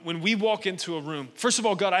when we walk into a room, first of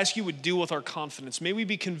all, God, I ask you would deal with our confidence. May we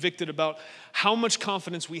be convicted about how much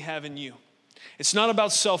confidence we have in you. It's not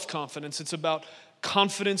about self-confidence. It's about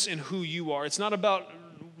confidence in who you are. It's not about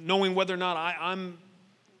knowing whether or not I'm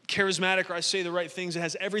charismatic or I say the right things. It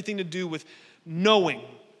has everything to do with knowing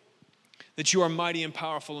that you are mighty and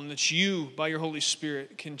powerful and that you, by your Holy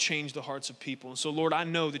Spirit, can change the hearts of people. And so, Lord, I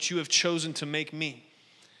know that you have chosen to make me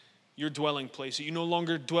your dwelling place, that you no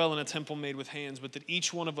longer dwell in a temple made with hands, but that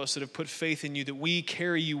each one of us that have put faith in you, that we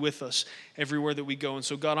carry you with us everywhere that we go. And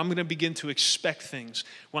so, God, I'm going to begin to expect things.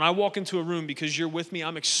 When I walk into a room because you're with me,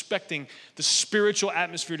 I'm expecting the spiritual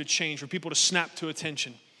atmosphere to change, for people to snap to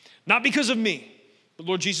attention. Not because of me, but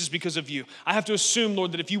Lord Jesus, because of you. I have to assume,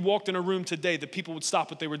 Lord, that if you walked in a room today, that people would stop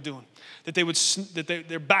what they were doing, that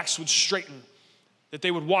their backs would straighten, that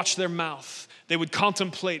they would watch their mouth, they would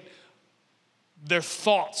contemplate their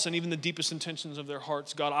thoughts and even the deepest intentions of their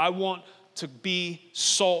hearts. God, I want to be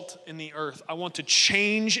salt in the earth. I want to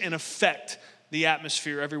change and affect the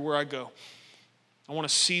atmosphere everywhere I go. I want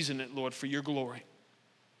to season it, Lord, for your glory.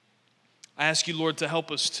 I ask you, Lord, to help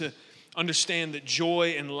us to understand that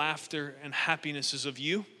joy and laughter and happiness is of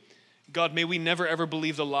you. God, may we never ever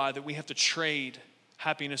believe the lie that we have to trade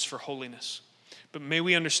happiness for holiness. But may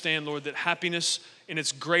we understand, Lord, that happiness in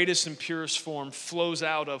its greatest and purest form flows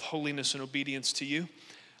out of holiness and obedience to you.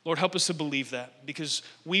 Lord, help us to believe that, because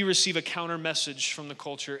we receive a counter message from the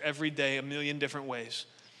culture every day, a million different ways.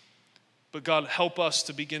 But God, help us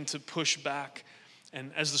to begin to push back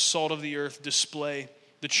and, as the salt of the earth, display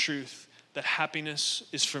the truth that happiness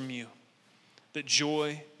is from you, that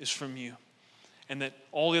joy is from you, and that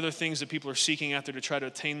all the other things that people are seeking after to try to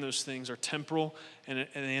attain those things are temporal and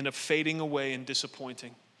they end up fading away and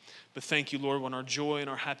disappointing. But thank you, Lord, when our joy and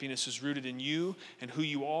our happiness is rooted in you and who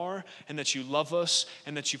you are, and that you love us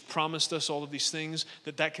and that you've promised us all of these things,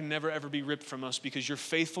 that can never ever be ripped from us, because your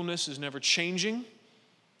faithfulness is never changing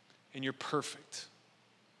and you're perfect.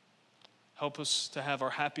 Help us to have our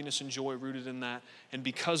happiness and joy rooted in that, and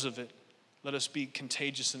because of it, Let us be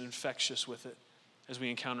contagious and infectious with it as we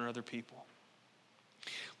encounter other people.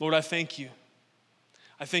 Lord, I thank you.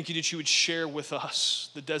 I thank you that you would share with us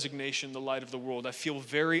the designation, the light of the world. I feel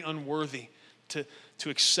very unworthy to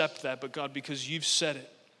accept that, but God, because you've said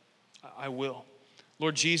it, I will.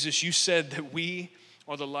 Lord Jesus, you said that we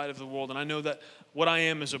are the light of the world, and I know that what I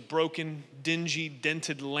am is a broken, dingy,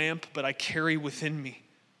 dented lamp, but I carry within me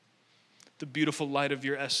the beautiful light of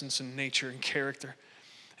your essence and nature and character.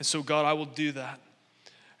 And so, God, I will do that.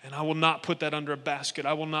 And I will not put that under a basket.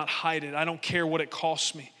 I will not hide it. I don't care what it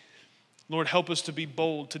costs me. Lord, help us to be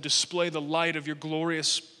bold, to display the light of your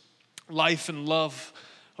glorious life and love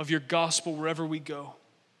of your gospel wherever we go.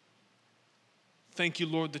 Thank you,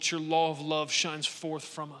 Lord, that your law of love shines forth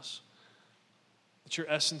from us. That your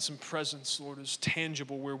essence and presence, Lord, is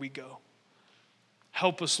tangible where we go.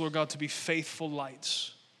 Help us, Lord God, to be faithful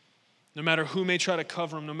lights. No matter who may try to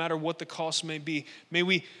cover them, no matter what the cost may be, may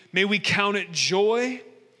we count it joy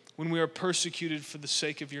when we are persecuted for the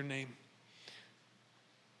sake of your name.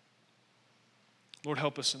 Lord,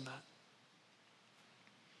 help us in that.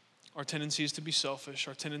 Our tendency is to be selfish.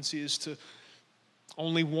 Our tendency is to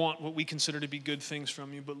only want what we consider to be good things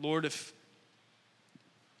from you. But Lord, if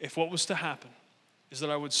what was to happen is that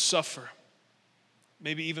I would suffer,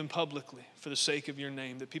 maybe even publicly, for the sake of your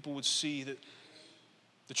name, that people would see that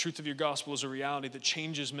the truth of your gospel is a reality that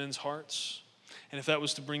changes men's hearts. And if that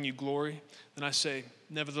was to bring you glory, then I say,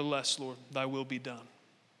 nevertheless, Lord, thy will be done.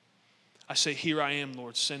 I say, here I am,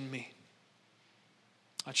 Lord, send me.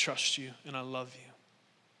 I trust you and I love you.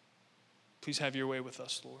 Please have your way with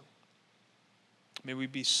us, Lord. May we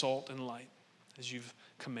be salt and light as you've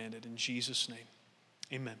commanded. In Jesus' name,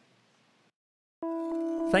 amen.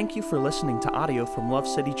 Thank you for listening to audio from Love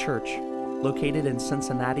City Church, located in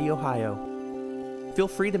Cincinnati, Ohio. Feel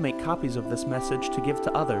free to make copies of this message to give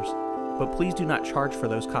to others, but please do not charge for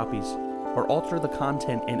those copies or alter the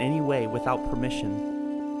content in any way without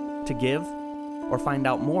permission. To give or find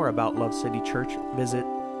out more about Love City Church, visit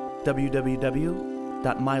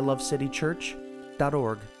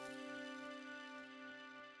www.mylovecitychurch.org.